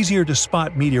 and it's easier to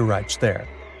spot meteorites there.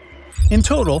 In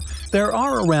total, there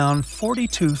are around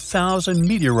 42,000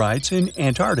 meteorites in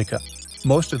Antarctica.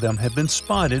 Most of them have been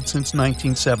spotted since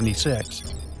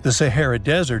 1976. The Sahara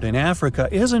Desert in Africa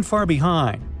isn't far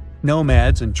behind.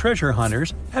 Nomads and treasure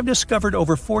hunters have discovered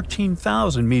over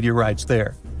 14,000 meteorites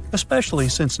there, especially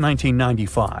since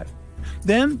 1995.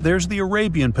 Then there's the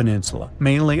Arabian Peninsula,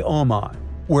 mainly Oman,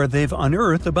 where they've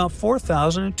unearthed about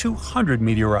 4,200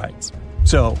 meteorites.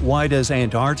 So why does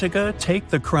Antarctica take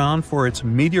the crown for its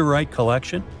meteorite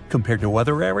collection compared to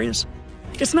other areas?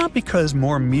 It's not because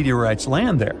more meteorites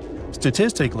land there.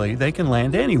 Statistically, they can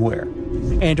land anywhere.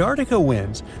 Antarctica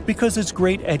wins because it's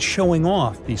great at showing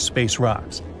off these space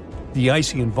rocks. The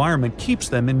icy environment keeps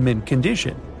them in mint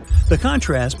condition. The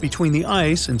contrast between the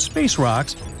ice and space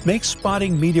rocks makes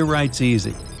spotting meteorites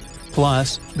easy.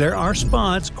 Plus, there are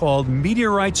spots called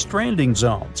meteorite stranding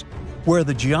zones, where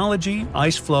the geology,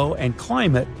 ice flow, and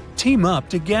climate team up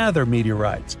to gather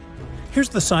meteorites. Here's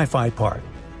the sci-fi part.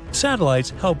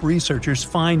 Satellites help researchers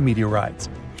find meteorites.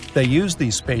 They use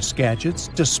these space gadgets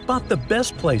to spot the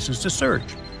best places to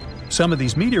search. Some of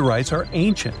these meteorites are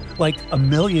ancient, like 1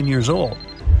 million years old.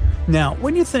 Now,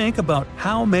 when you think about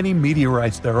how many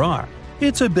meteorites there are,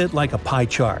 it's a bit like a pie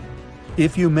chart.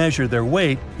 If you measure their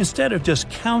weight instead of just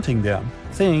counting them,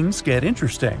 things get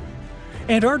interesting.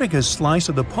 Antarctica's slice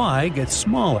of the pie gets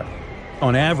smaller.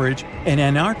 On average, an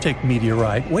Antarctic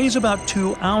meteorite weighs about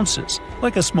 2 ounces,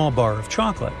 like a small bar of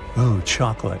chocolate. Oh,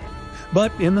 chocolate.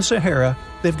 But in the Sahara,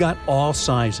 they've got all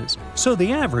sizes, so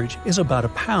the average is about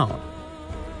 1 pound.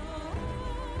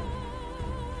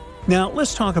 Now,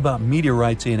 let's talk about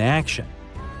meteorites in action.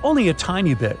 Only a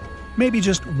tiny bit, maybe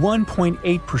just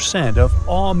 1.8% of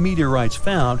all meteorites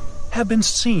found have been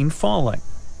seen falling.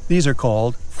 These are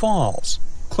called falls.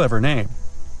 Clever name.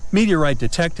 Meteorite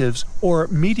detectives, or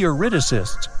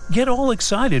meteoriticists, get all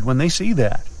excited when they see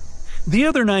that. The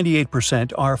other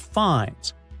 98% are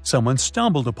finds. Someone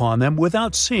stumbled upon them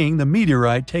without seeing the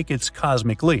meteorite take its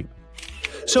cosmic leap.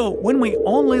 So when we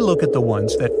only look at the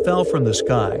ones that fell from the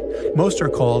sky, most are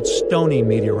called stony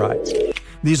meteorites.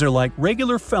 These are like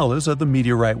regular fellas of the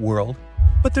meteorite world,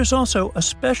 but there's also a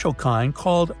special kind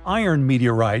called iron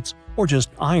meteorites, or just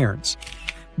irons.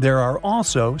 There are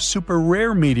also super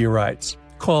rare meteorites,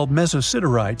 called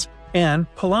mesositerites, and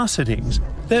pelocities,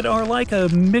 that are like a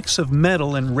mix of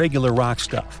metal and regular rock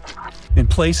stuff. In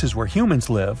places where humans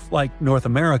live, like North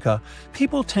America,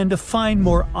 people tend to find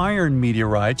more iron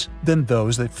meteorites than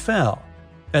those that fell.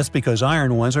 That's because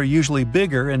iron ones are usually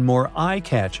bigger and more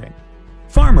eye-catching.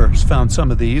 Farmers found some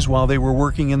of these while they were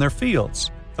working in their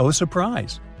fields. Oh,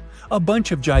 surprise! A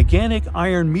bunch of gigantic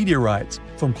iron meteorites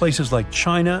from places like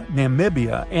China,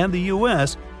 Namibia, and the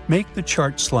US make the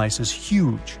chart slices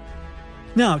huge.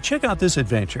 Now, check out this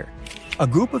adventure. A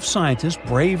group of scientists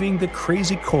braving the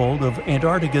crazy cold of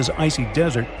Antarctica's icy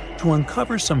desert to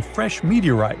uncover some fresh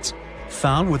meteorites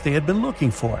found what they had been looking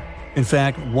for. In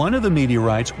fact, one of the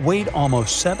meteorites weighed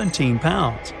almost 17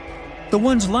 pounds. The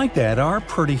ones like that are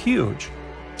pretty huge.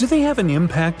 Do they have an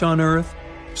impact on Earth?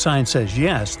 Science says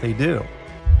yes, they do.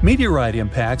 Meteorite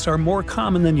impacts are more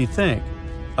common than you think.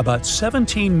 About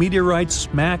 17 meteorites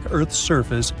smack Earth's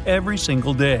surface every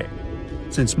single day.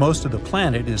 Since most of the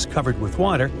planet is covered with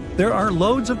water, there are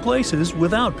loads of places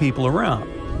without people around.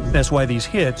 That's why these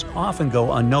hits often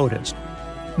go unnoticed.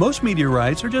 Most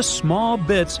meteorites are just small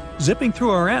bits zipping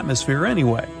through our atmosphere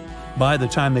anyway. By the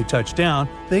time they touch down,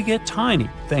 they get tiny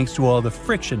thanks to all the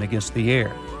friction against the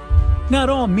air. Not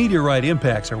all meteorite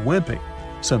impacts are wimpy.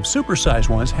 Some supersized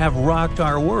ones have rocked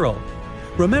our world.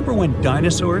 Remember when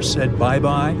dinosaurs said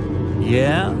bye-bye?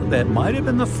 Yeah, that might have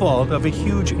been the fault of a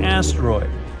huge asteroid.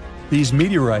 These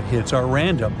meteorite hits are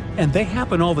random, and they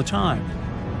happen all the time.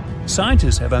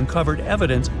 Scientists have uncovered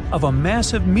evidence of a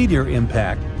massive meteor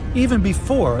impact even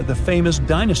before the famous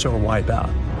dinosaur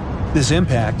wipeout. This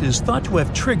impact is thought to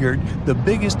have triggered the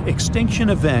biggest extinction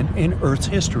event in Earth's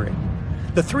history.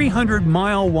 The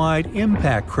 300-mile-wide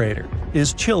impact crater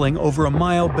is chilling over a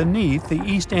mile beneath the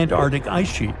East Antarctic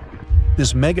ice sheet.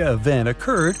 This mega event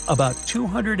occurred about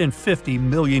 250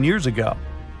 million years ago.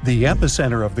 The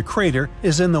epicenter of the crater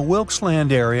is in the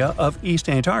Wilkes-Land area of East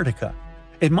Antarctica.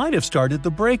 It might have started the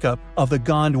breakup of the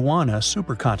Gondwana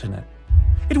supercontinent.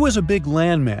 It was a big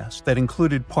landmass that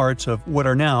included parts of what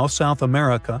are now South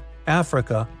America,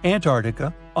 Africa,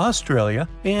 Antarctica, Australia,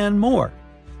 and more.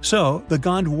 So, the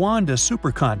Gondwana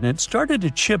supercontinent started to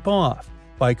chip off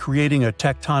by creating a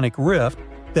tectonic rift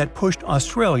that pushed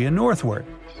Australia northward.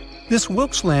 This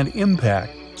Wilkes-Land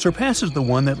impact surpasses the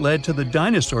one that led to the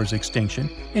dinosaurs' extinction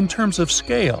in terms of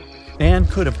scale and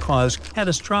could have caused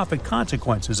catastrophic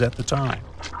consequences at the time.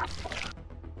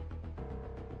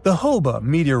 The Hoba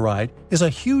meteorite is a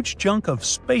huge chunk of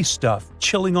space stuff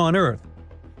chilling on Earth.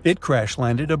 It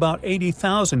crash-landed about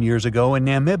 80,000 years ago in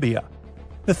Namibia.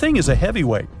 The thing is a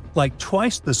heavyweight, like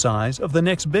twice the size of the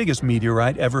next biggest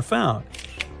meteorite ever found.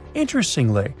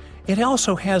 Interestingly, it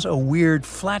also has a weird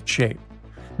flat shape.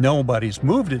 Nobody's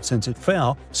moved it since it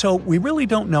fell, so we really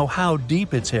don't know how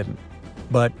deep it's hidden.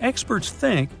 But experts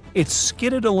think it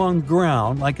skidded along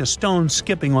ground like a stone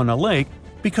skipping on a lake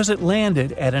because it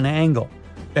landed at an angle.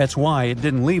 That's why it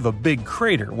didn't leave a big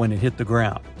crater when it hit the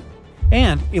ground.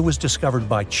 And it was discovered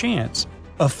by chance.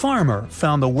 A farmer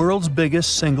found the world's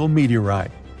biggest single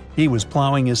meteorite. He was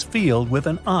plowing his field with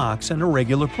an ox and a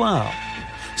regular plow.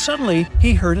 Suddenly,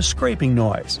 he heard a scraping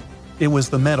noise. It was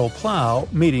the metal plow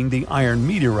meeting the iron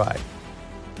meteorite.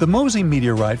 The Mosi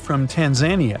meteorite from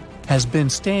Tanzania has been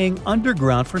staying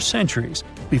underground for centuries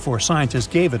before scientists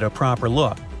gave it a proper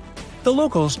look. The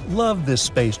locals loved this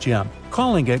space gem,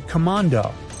 calling it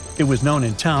Commando. It was known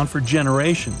in town for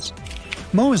generations.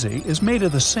 Mosi is made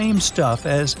of the same stuff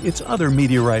as its other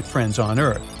meteorite friends on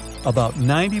Earth, about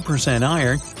 90%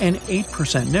 iron and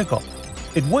 8% nickel.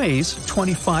 It weighs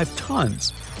 25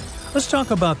 tons. Let's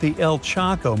talk about the El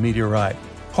Chaco meteorite,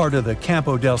 part of the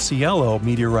Campo del Cielo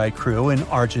meteorite crew in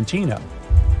Argentina.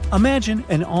 Imagine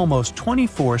an almost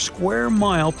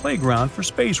 24-square-mile playground for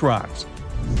space rocks.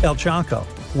 El Chaco,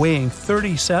 weighing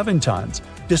 37 tons,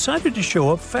 decided to show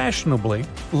up fashionably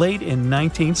late in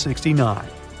 1969.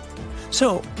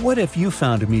 So, what if you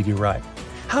found a meteorite?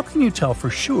 How can you tell for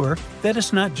sure that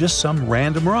it's not just some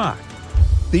random rock?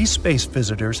 These space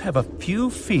visitors have a few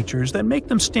features that make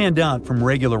them stand out from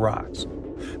regular rocks.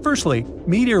 Firstly,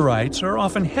 meteorites are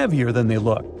often heavier than they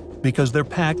look because they're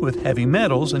packed with heavy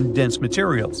metals and dense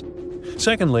materials.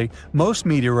 Secondly, most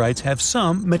meteorites have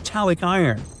some metallic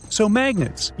iron, so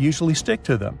magnets usually stick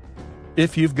to them.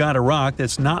 If you've got a rock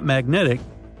that's not magnetic,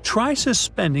 try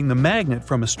suspending the magnet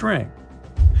from a string.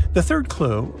 The third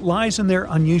clue lies in their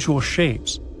unusual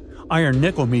shapes.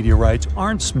 Iron-nickel meteorites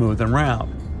aren't smooth and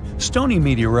round. Stony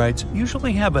meteorites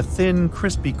usually have a thin,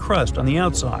 crispy crust on the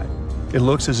outside. It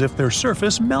looks as if their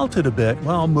surface melted a bit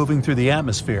while moving through the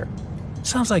atmosphere.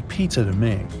 Sounds like pizza to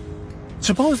me.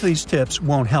 Suppose these tips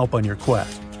won't help on your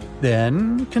quest.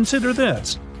 Then consider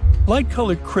this.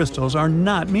 Light-colored crystals are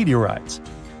not meteorites.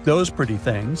 Those pretty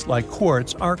things, like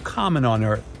quartz, are common on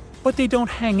Earth, but they don't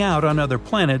hang out on other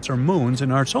planets or moons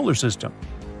in our solar system.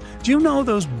 Do you know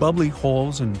those bubbly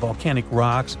holes in volcanic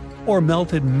rocks or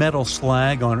melted metal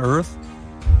slag on Earth?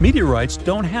 Meteorites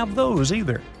don't have those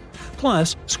either.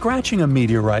 Plus, scratching a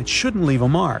meteorite shouldn't leave a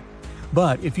mark.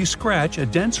 But if you scratch a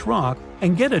dense rock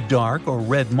and get a dark or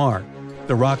red mark,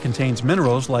 the rock contains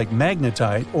minerals like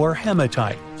magnetite or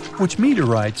hematite, which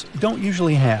meteorites don't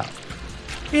usually have.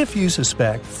 If you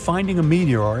suspect finding a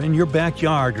meteor in your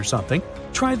backyard or something,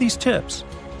 try these tips.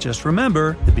 Just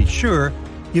remember, to be sure,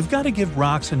 you've got to give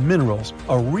rocks and minerals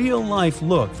a real-life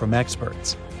look from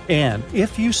experts. And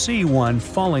if you see one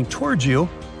falling towards you,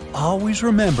 always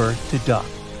remember to duck.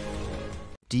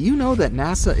 Do you know that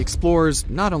NASA explores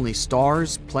not only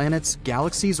stars, planets,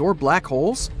 galaxies, or black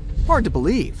holes? Hard to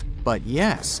believe, but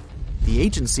yes. The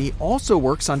agency also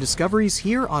works on discoveries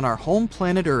here on our home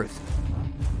planet Earth.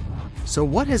 So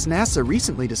what has NASA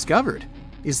recently discovered?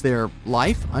 Is there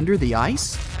life under the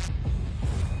ice?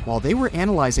 While they were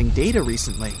analyzing data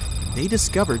recently, they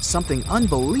discovered something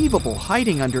unbelievable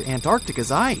hiding under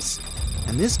Antarctica's ice.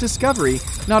 And this discovery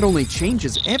not only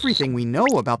changes everything we know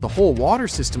about the whole water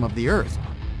system of the Earth,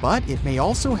 but it may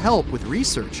also help with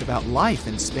research about life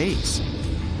in space.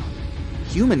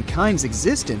 Humankind's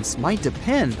existence might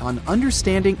depend on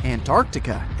understanding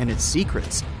Antarctica and its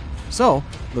secrets. So,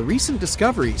 the recent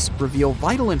discoveries reveal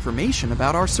vital information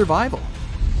about our survival.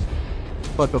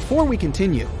 But before we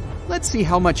continue, let's see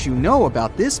how much you know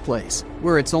about this place,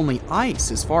 where it's only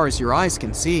ice as far as your eyes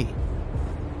can see.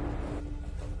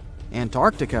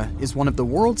 Antarctica is one of the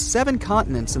world's 7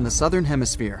 continents in the southern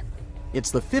hemisphere.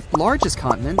 It's the 5th largest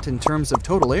continent in terms of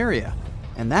total area,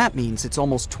 and that means it's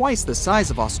almost twice the size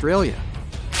of Australia.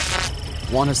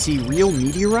 Want to see real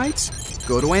meteorites?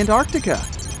 Go to Antarctica.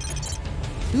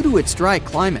 Due to its dry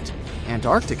climate,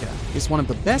 Antarctica is one of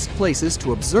the best places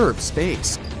to observe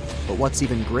space. But what's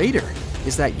even greater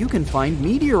is that you can find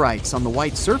meteorites on the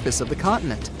white surface of the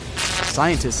continent.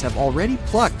 Scientists have already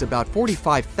plucked about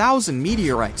 45,000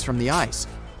 meteorites from the ice,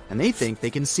 and they think they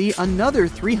can see another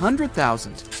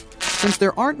 300,000. Since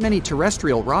there aren't many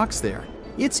terrestrial rocks there,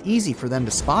 it's easy for them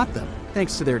to spot them,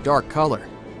 thanks to their dark color.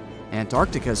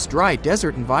 Antarctica's dry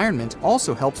desert environment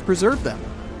also helps preserve them,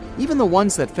 even the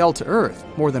ones that fell to Earth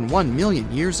more than 1 million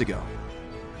years ago.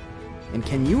 And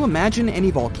can you imagine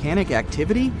any volcanic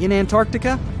activity in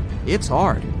Antarctica? It's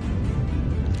hard.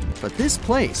 But this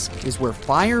place is where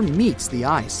fire meets the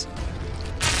ice.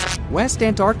 West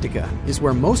Antarctica is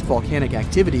where most volcanic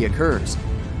activity occurs.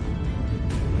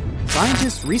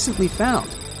 Scientists recently found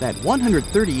that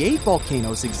 138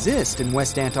 volcanoes exist in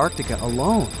West Antarctica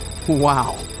alone.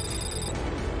 Wow!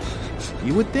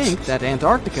 You would think that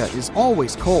Antarctica is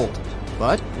always cold,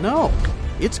 but no.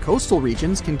 Its coastal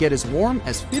regions can get as warm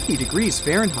as 50 degrees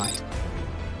Fahrenheit.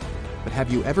 But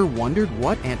have you ever wondered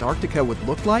what Antarctica would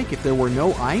look like if there were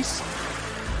no ice?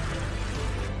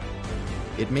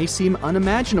 It may seem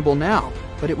unimaginable now,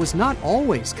 but it was not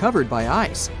always covered by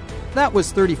ice. That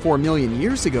was 34 million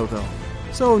years ago, though,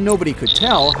 so nobody could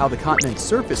tell how the continent's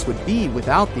surface would be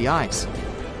without the ice.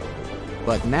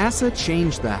 But NASA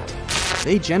changed that.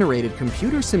 They generated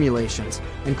computer simulations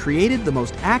and created the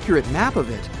most accurate map of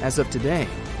it as of today.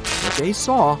 What they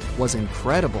saw was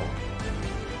incredible.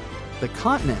 The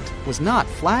continent was not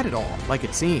flat at all, like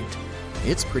it seemed.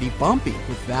 It's pretty bumpy,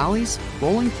 with valleys,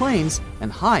 rolling plains,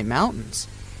 and high mountains.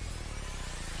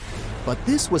 But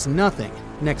this was nothing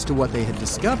next to what they had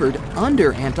discovered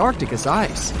under Antarctica's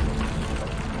ice.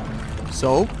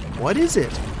 So, what is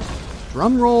it?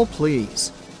 Drum roll,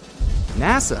 please.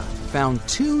 NASA found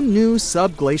 2 new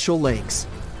subglacial lakes.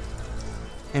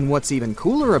 And what's even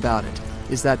cooler about it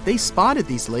is that they spotted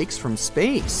these lakes from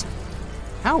space.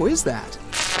 How is that?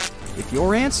 If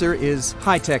your answer is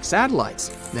high-tech satellites,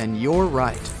 then you're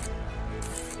right.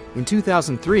 In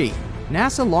 2003,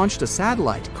 NASA launched a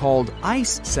satellite called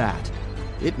IceSat.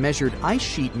 It measured ice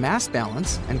sheet mass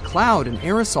balance and cloud and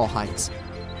aerosol heights.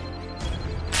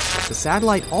 The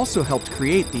satellite also helped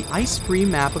create the ice-free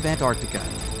map of Antarctica.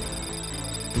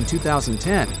 In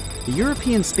 2010, the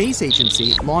European Space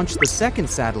Agency launched the second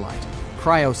satellite,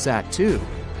 CryoSat-2.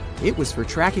 It was for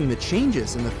tracking the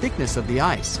changes in the thickness of the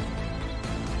ice.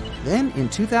 Then, in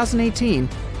 2018,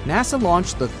 NASA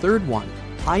launched the third one,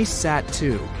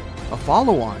 IceSat-2, a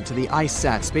follow-on to the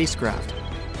IceSat spacecraft.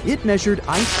 It measured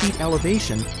ice sheet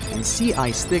elevation and sea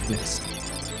ice thickness.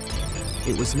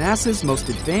 It was NASA's most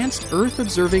advanced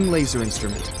Earth-observing laser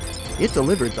instrument. It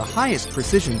delivered the highest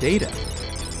precision data.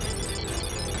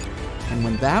 And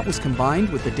when that was combined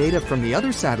with the data from the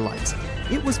other satellites,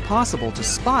 it was possible to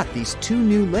spot these 2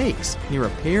 new lakes near a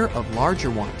pair of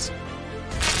larger ones.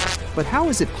 But how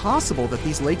is it possible that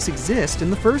these lakes exist in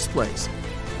the first place?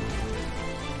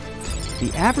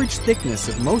 The average thickness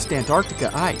of most Antarctica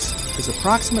ice is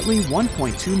approximately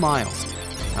 1.2 miles.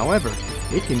 However,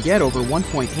 it can get over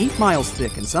 1.8 miles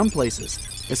thick in some places,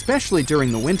 especially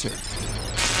during the winter.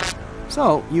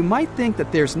 So, you might think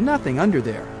that there's nothing under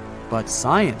there, but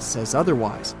science says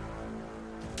otherwise.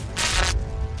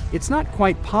 It's not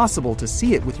quite possible to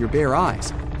see it with your bare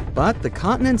eyes, but the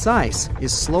continent's ice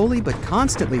is slowly but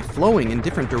constantly flowing in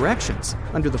different directions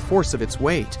under the force of its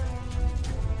weight.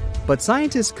 But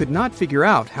scientists could not figure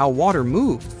out how water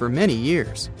moved for many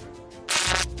years.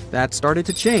 That started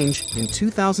to change in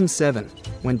 2007,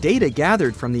 when data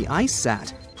gathered from the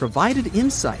IceSat provided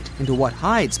insight into what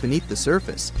hides beneath the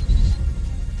surface.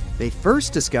 They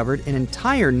first discovered an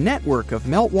entire network of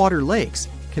meltwater lakes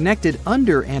connected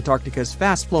under Antarctica's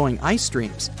fast-flowing ice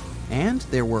streams, and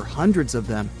there were hundreds of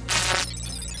them.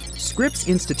 Scripps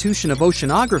Institution of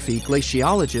Oceanography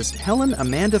glaciologist Helen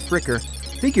Amanda Fricker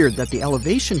figured that the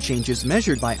elevation changes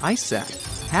measured by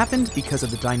IceSat happened because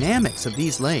of the dynamics of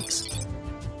these lakes.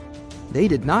 They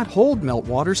did not hold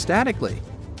meltwater statically.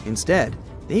 Instead,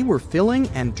 they were filling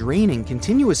and draining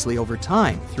continuously over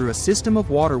time through a system of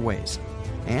waterways.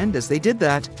 And as they did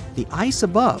that, the ice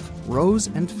above rose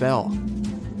and fell.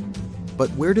 But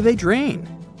where do they drain?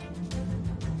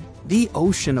 The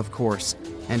ocean, of course,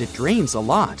 and it drains a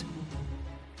lot.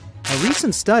 A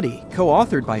recent study,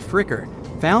 co-authored by Fricker,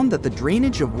 found that the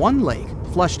drainage of one lake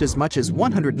flushed as much as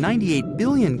 198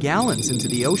 billion gallons into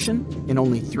the ocean in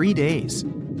only 3 days.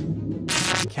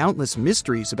 Countless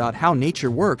mysteries about how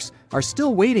nature works are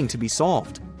still waiting to be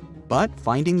solved. But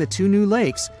finding the 2 new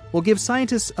lakes will give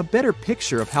scientists a better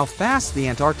picture of how fast the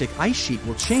Antarctic ice sheet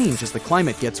will change as the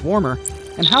climate gets warmer,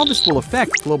 and how this will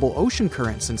affect global ocean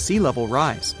currents and sea level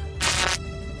rise.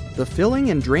 The filling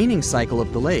and draining cycle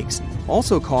of the lakes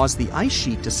also caused the ice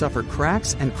sheet to suffer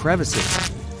cracks and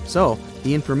crevices. So,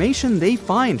 the information they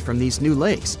find from these new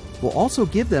lakes will also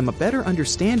give them a better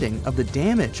understanding of the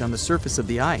damage on the surface of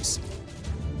the ice.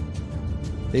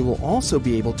 They will also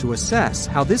be able to assess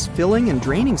how this filling and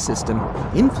draining system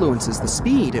influences the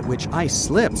speed at which ice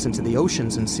slips into the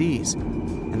oceans and seas.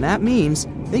 And that means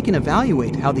they can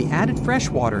evaluate how the added fresh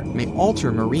water may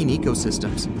alter marine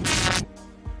ecosystems.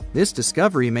 This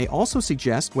discovery may also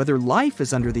suggest whether life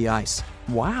is under the ice.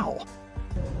 Wow!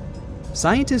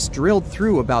 Scientists drilled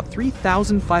through about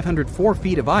 3,504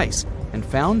 feet of ice and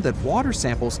found that water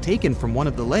samples taken from one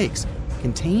of the lakes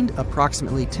contained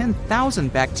approximately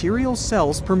 10,000 bacterial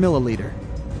cells per milliliter.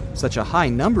 Such a high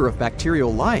number of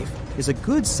bacterial life is a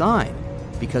good sign,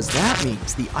 because that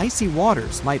means the icy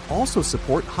waters might also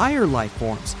support higher life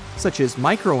forms, such as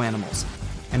microanimals,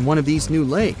 and one of these new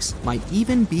lakes might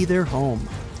even be their home.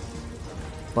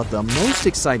 But the most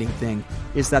exciting thing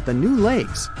is that the new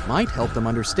lakes might help them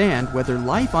understand whether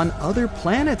life on other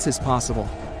planets is possible.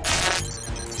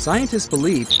 Scientists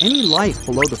believe any life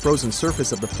below the frozen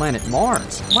surface of the planet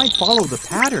Mars might follow the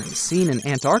patterns seen in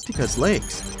Antarctica's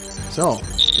lakes. So,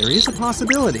 there is a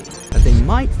possibility that they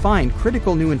might find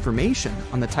critical new information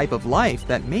on the type of life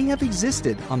that may have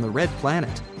existed on the red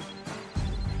planet.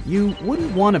 You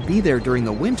wouldn't want to be there during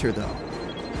the winter, though.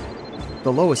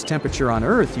 The lowest temperature on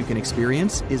Earth you can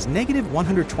experience is negative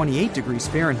 128 degrees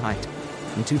Fahrenheit.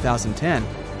 In 2010,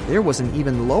 there was an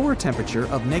even lower temperature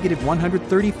of negative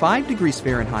 135 degrees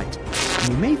Fahrenheit. And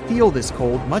you may feel this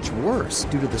cold much worse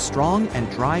due to the strong and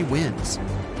dry winds.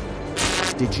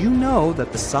 Did you know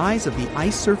that the size of the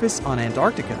ice surface on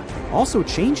Antarctica also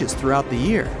changes throughout the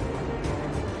year?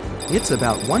 It's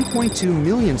about 1.2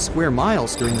 million square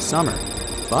miles during the summer,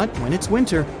 but when it's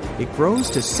winter, it grows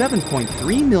to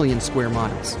 7.3 million square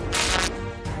miles.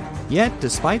 Yet,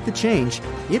 despite the change,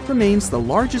 it remains the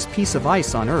largest piece of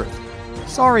ice on Earth.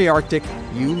 Sorry, Arctic,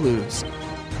 you lose.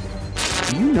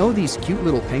 Do you know these cute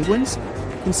little penguins?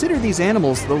 Consider these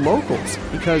animals the locals,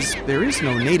 because there is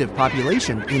no native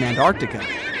population in Antarctica.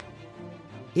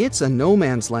 It's a no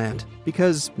man's land,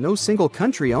 because no single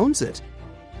country owns it.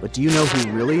 But do you know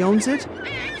who really owns it?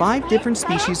 5 different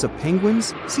species of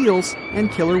penguins, seals,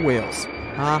 and killer whales.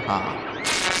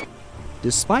 Haha.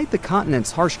 Despite the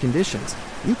continent's harsh conditions,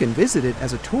 you can visit it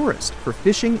as a tourist for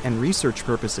fishing and research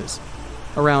purposes.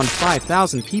 Around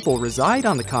 5,000 people reside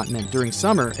on the continent during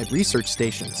summer at research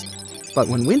stations. But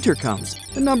when winter comes,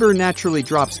 the number naturally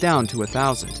drops down to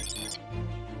 1,000.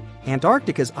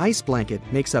 Antarctica's ice blanket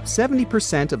makes up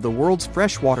 70% of the world's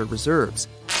freshwater reserves.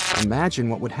 Imagine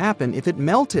what would happen if it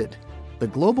melted. The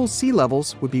global sea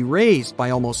levels would be raised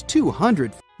by almost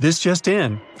 200. This just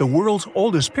in, the world's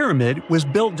oldest pyramid was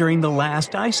built during the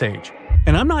last ice age.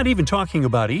 And I'm not even talking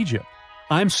about Egypt.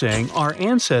 I'm saying our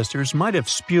ancestors might have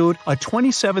spewed a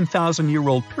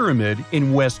 27,000-year-old pyramid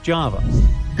in West Java.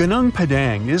 Gunung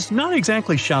Padang is not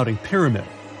exactly shouting pyramid.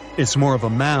 It's more of a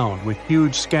mound with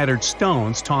huge scattered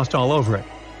stones tossed all over it.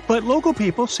 But local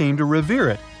people seem to revere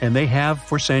it, and they have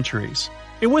for centuries.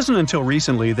 It wasn't until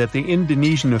recently that the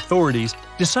Indonesian authorities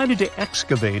decided to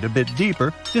excavate a bit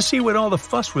deeper to see what all the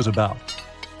fuss was about.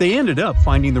 They ended up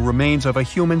finding the remains of a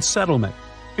human settlement.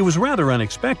 It was rather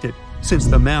unexpected, since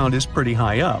the mound is pretty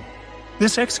high up.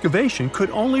 This excavation could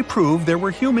only prove there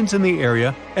were humans in the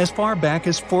area as far back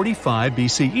as 45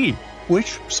 BCE,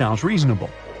 which sounds reasonable.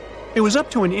 It was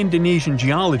up to an Indonesian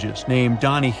geologist named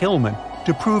Donnie Hillman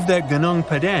to prove that Gunung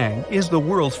Padang is the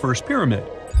world's first pyramid.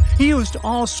 He used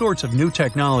all sorts of new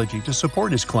technology to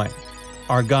support his claim.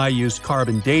 Our guy used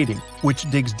carbon dating, which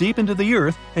digs deep into the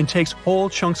earth and takes whole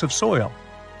chunks of soil.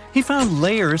 He found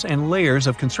layers and layers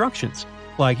of constructions,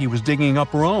 like he was digging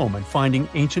up Rome and finding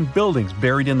ancient buildings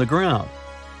buried in the ground.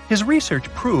 His research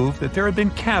proved that there had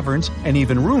been caverns and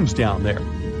even rooms down there,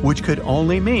 which could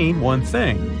only mean one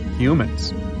thing: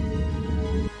 humans.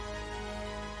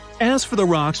 As for the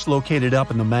rocks located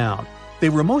up in the mound, They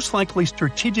were most likely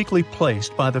strategically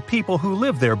placed by the people who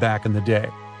lived there back in the day.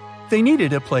 They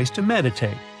needed a place to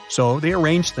meditate, so they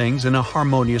arranged things in a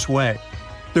harmonious way.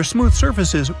 Their smooth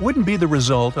surfaces wouldn't be the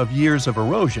result of years of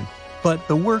erosion, but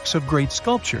the works of great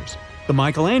sculptures, the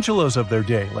Michelangelos of their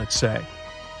day, let's say.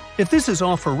 If this is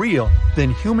all for real,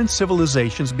 then human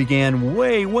civilizations began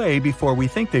way before we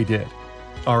think they did.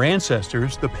 Our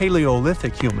ancestors, the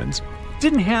Paleolithic humans,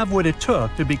 didn't have what it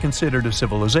took to be considered a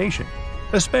civilization,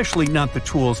 especially not the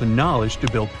tools and knowledge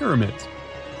to build pyramids.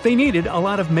 They needed a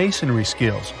lot of masonry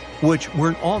skills, which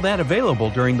weren't all that available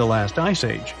during the last ice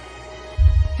age.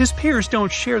 His peers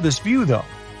don't share this view, though.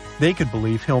 They could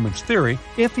believe Hillman's theory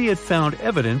if he had found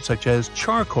evidence such as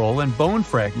charcoal and bone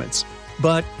fragments,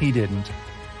 but he didn't.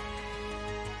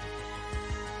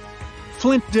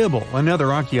 Flint Dibble,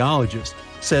 another archaeologist,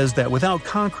 says that without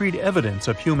concrete evidence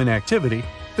of human activity,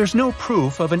 there's no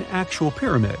proof of an actual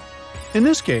pyramid. In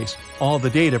this case, all the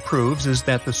data proves is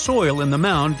that the soil in the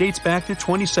mound dates back to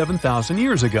 27,000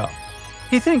 years ago.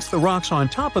 He thinks the rocks on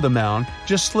top of the mound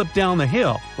just slipped down the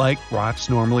hill, like rocks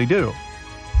normally do.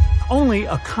 Only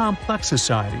a complex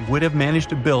society would have managed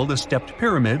to build a stepped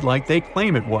pyramid like they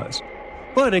claim it was.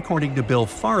 But according to Bill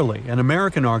Farley, an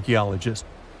American archaeologist,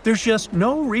 there's just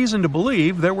no reason to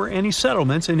believe there were any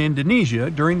settlements in Indonesia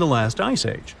during the last ice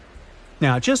age.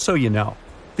 Now, just so you know,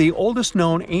 the oldest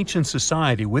known ancient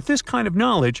society with this kind of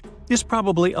knowledge is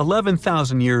probably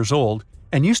 11,000 years old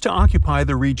and used to occupy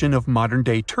the region of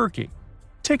modern-day Turkey.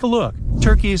 Take a look,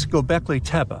 Turkey's Göbekli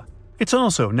Tepe. It's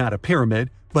also not a pyramid,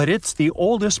 but it's the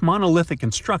oldest monolithic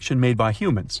construction made by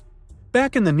humans.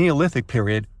 Back in the Neolithic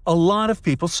period, a lot of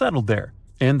people settled there,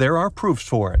 and there are proofs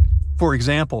for it. For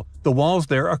example, the walls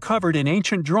there are covered in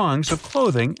ancient drawings of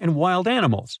clothing and wild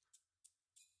animals.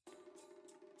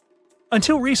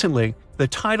 Until recently, the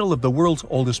title of the world's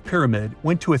oldest pyramid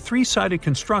went to a three-sided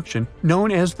construction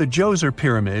known as the Djoser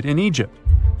Pyramid in Egypt.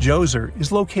 Djoser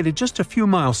is located just a few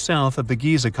miles south of the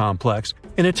Giza complex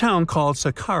in a town called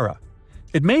Saqqara.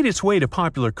 It made its way to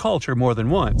popular culture more than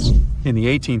once. In the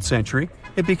 18th century,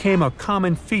 it became a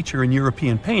common feature in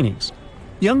European paintings.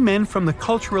 Young men from the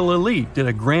cultural elite did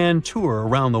a grand tour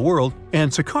around the world,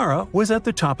 and Saqqara was at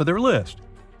the top of their list.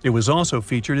 It was also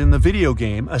featured in the video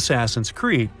game Assassin's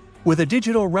Creed, with a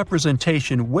digital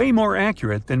representation way more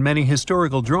accurate than many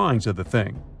historical drawings of the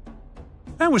thing.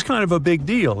 That was kind of a big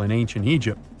deal in ancient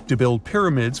Egypt, to build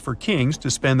pyramids for kings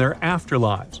to spend their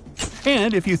afterlives.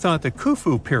 And if you thought the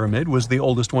Khufu pyramid was the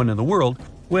oldest one in the world,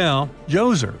 well,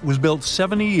 Djoser was built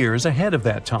 70 years ahead of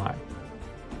that time.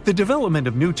 The development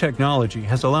of new technology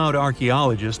has allowed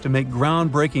archaeologists to make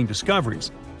groundbreaking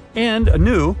discoveries, and a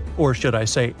new, or should I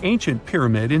say ancient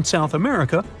pyramid in South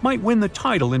America might win the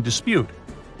title in dispute.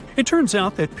 It turns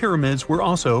out that pyramids were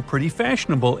also pretty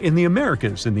fashionable in the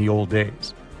Americas in the old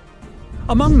days.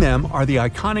 Among them are the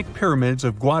iconic pyramids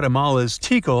of Guatemala's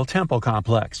Tikal Temple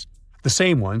Complex, the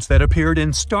same ones that appeared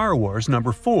in Star Wars No.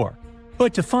 4.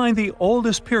 But to find the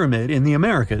oldest pyramid in the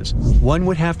Americas, one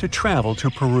would have to travel to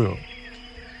Peru.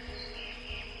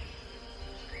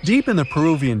 Deep in the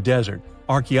Peruvian desert,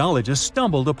 archaeologists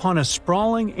stumbled upon a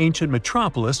sprawling ancient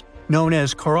metropolis known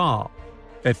as Caral.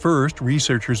 At first,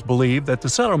 researchers believed that the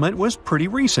settlement was pretty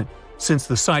recent, since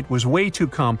the site was way too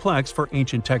complex for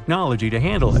ancient technology to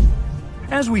handle it.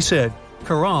 As we said,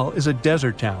 Caral is a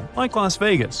desert town, like Las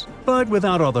Vegas, but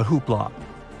without all the hoopla.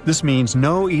 This means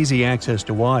no easy access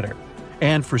to water.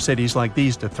 And for cities like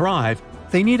these to thrive,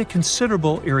 they need a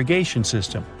considerable irrigation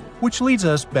system, which leads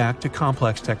us back to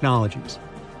complex technologies.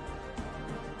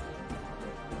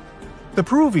 The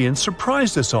Peruvians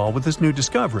surprised us all with this new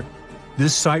discovery.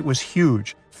 This site was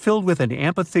huge, filled with an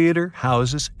amphitheater,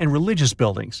 houses, and religious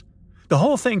buildings. The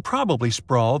whole thing probably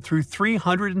sprawled through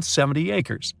 370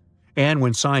 acres. And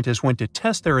when scientists went to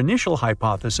test their initial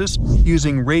hypothesis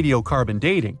using radiocarbon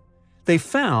dating, they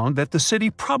found that the city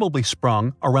probably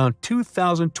sprung around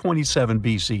 2027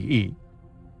 BCE.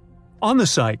 On the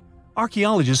site,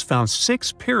 archaeologists found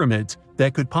 6 pyramids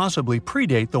that could possibly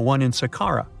predate the one in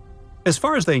Saqqara. As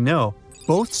far as they know,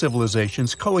 both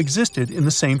civilizations coexisted in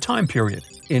the same time period,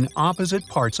 in opposite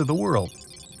parts of the world.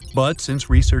 But since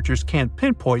researchers can't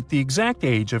pinpoint the exact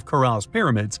age of Caral's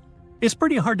pyramids, it's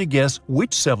pretty hard to guess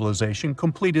which civilization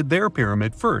completed their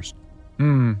pyramid first.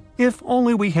 If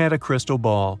only we had a crystal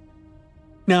ball.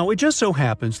 Now, it just so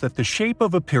happens that the shape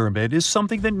of a pyramid is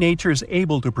something that nature is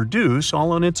able to produce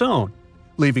all on its own,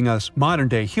 leaving us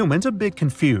modern-day humans a bit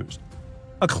confused.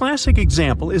 A classic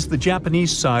example is the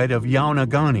Japanese site of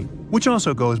Yaonagani, which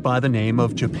also goes by the name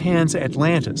of Japan's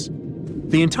Atlantis.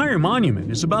 The entire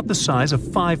monument is about the size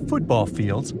of 5 football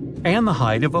fields and the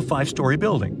height of a 5-story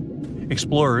building.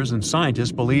 Explorers and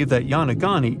scientists believe that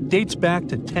Yonaguni dates back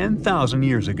to 10,000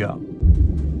 years ago.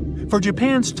 For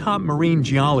Japan's top marine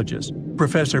geologist,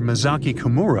 Professor Masaki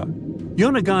Kimura,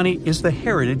 Yonaguni is the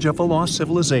heritage of a lost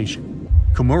civilization.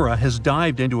 Kimura has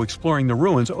dived into exploring the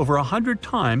ruins over 100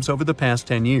 times over the past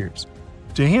 10 years.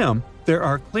 To him, there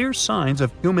are clear signs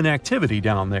of human activity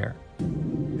down there.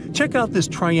 Check out this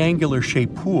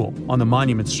triangular-shaped pool on the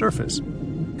monument's surface.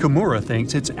 Kimura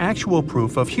thinks it's actual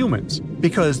proof of humans,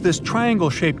 because this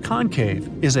triangle-shaped concave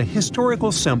is a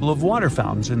historical symbol of water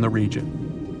fountains in the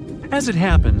region. As it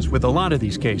happens with a lot of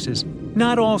these cases,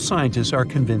 not all scientists are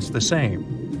convinced the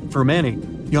same. For many,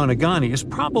 Yonaguni is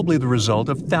probably the result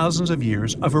of thousands of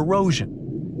years of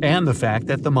erosion, and the fact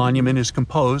that the monument is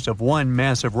composed of one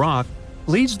massive rock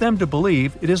leads them to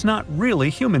believe it is not really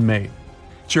human-made.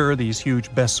 Sure, these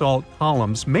huge basalt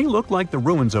columns may look like the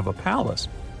ruins of a palace,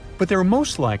 but they're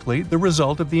most likely the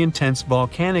result of the intense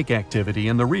volcanic activity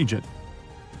in the region.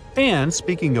 And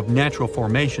speaking of natural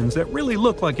formations that really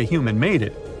look like a human made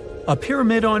it, a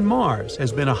pyramid on Mars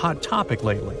has been a hot topic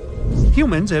lately.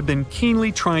 Humans have been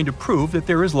keenly trying to prove that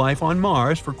there is life on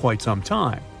Mars for quite some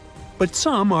time. But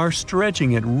some are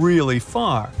stretching it really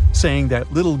far, saying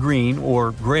that little green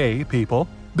or gray people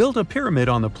built a pyramid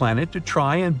on the planet to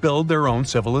try and build their own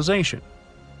civilization.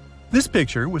 This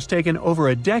picture was taken over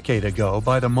a decade ago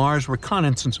by the Mars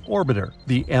Reconnaissance Orbiter,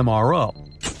 the MRO,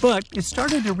 but it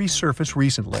started to resurface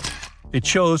recently. It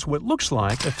shows what looks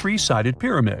like a three-sided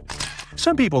pyramid.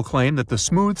 Some people claim that the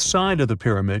smooth side of the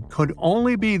pyramid could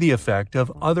only be the effect of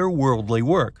otherworldly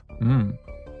work.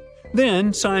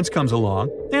 Then science comes along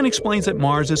and explains that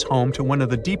Mars is home to one of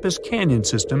the deepest canyon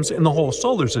systems in the whole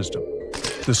solar system.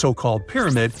 The so-called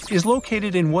pyramid is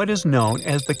located in what is known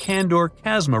as the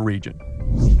Kandor-Chasma region.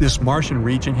 This Martian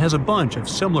region has a bunch of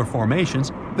similar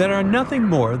formations that are nothing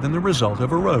more than the result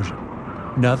of erosion.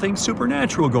 Nothing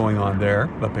supernatural going on there,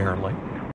 apparently.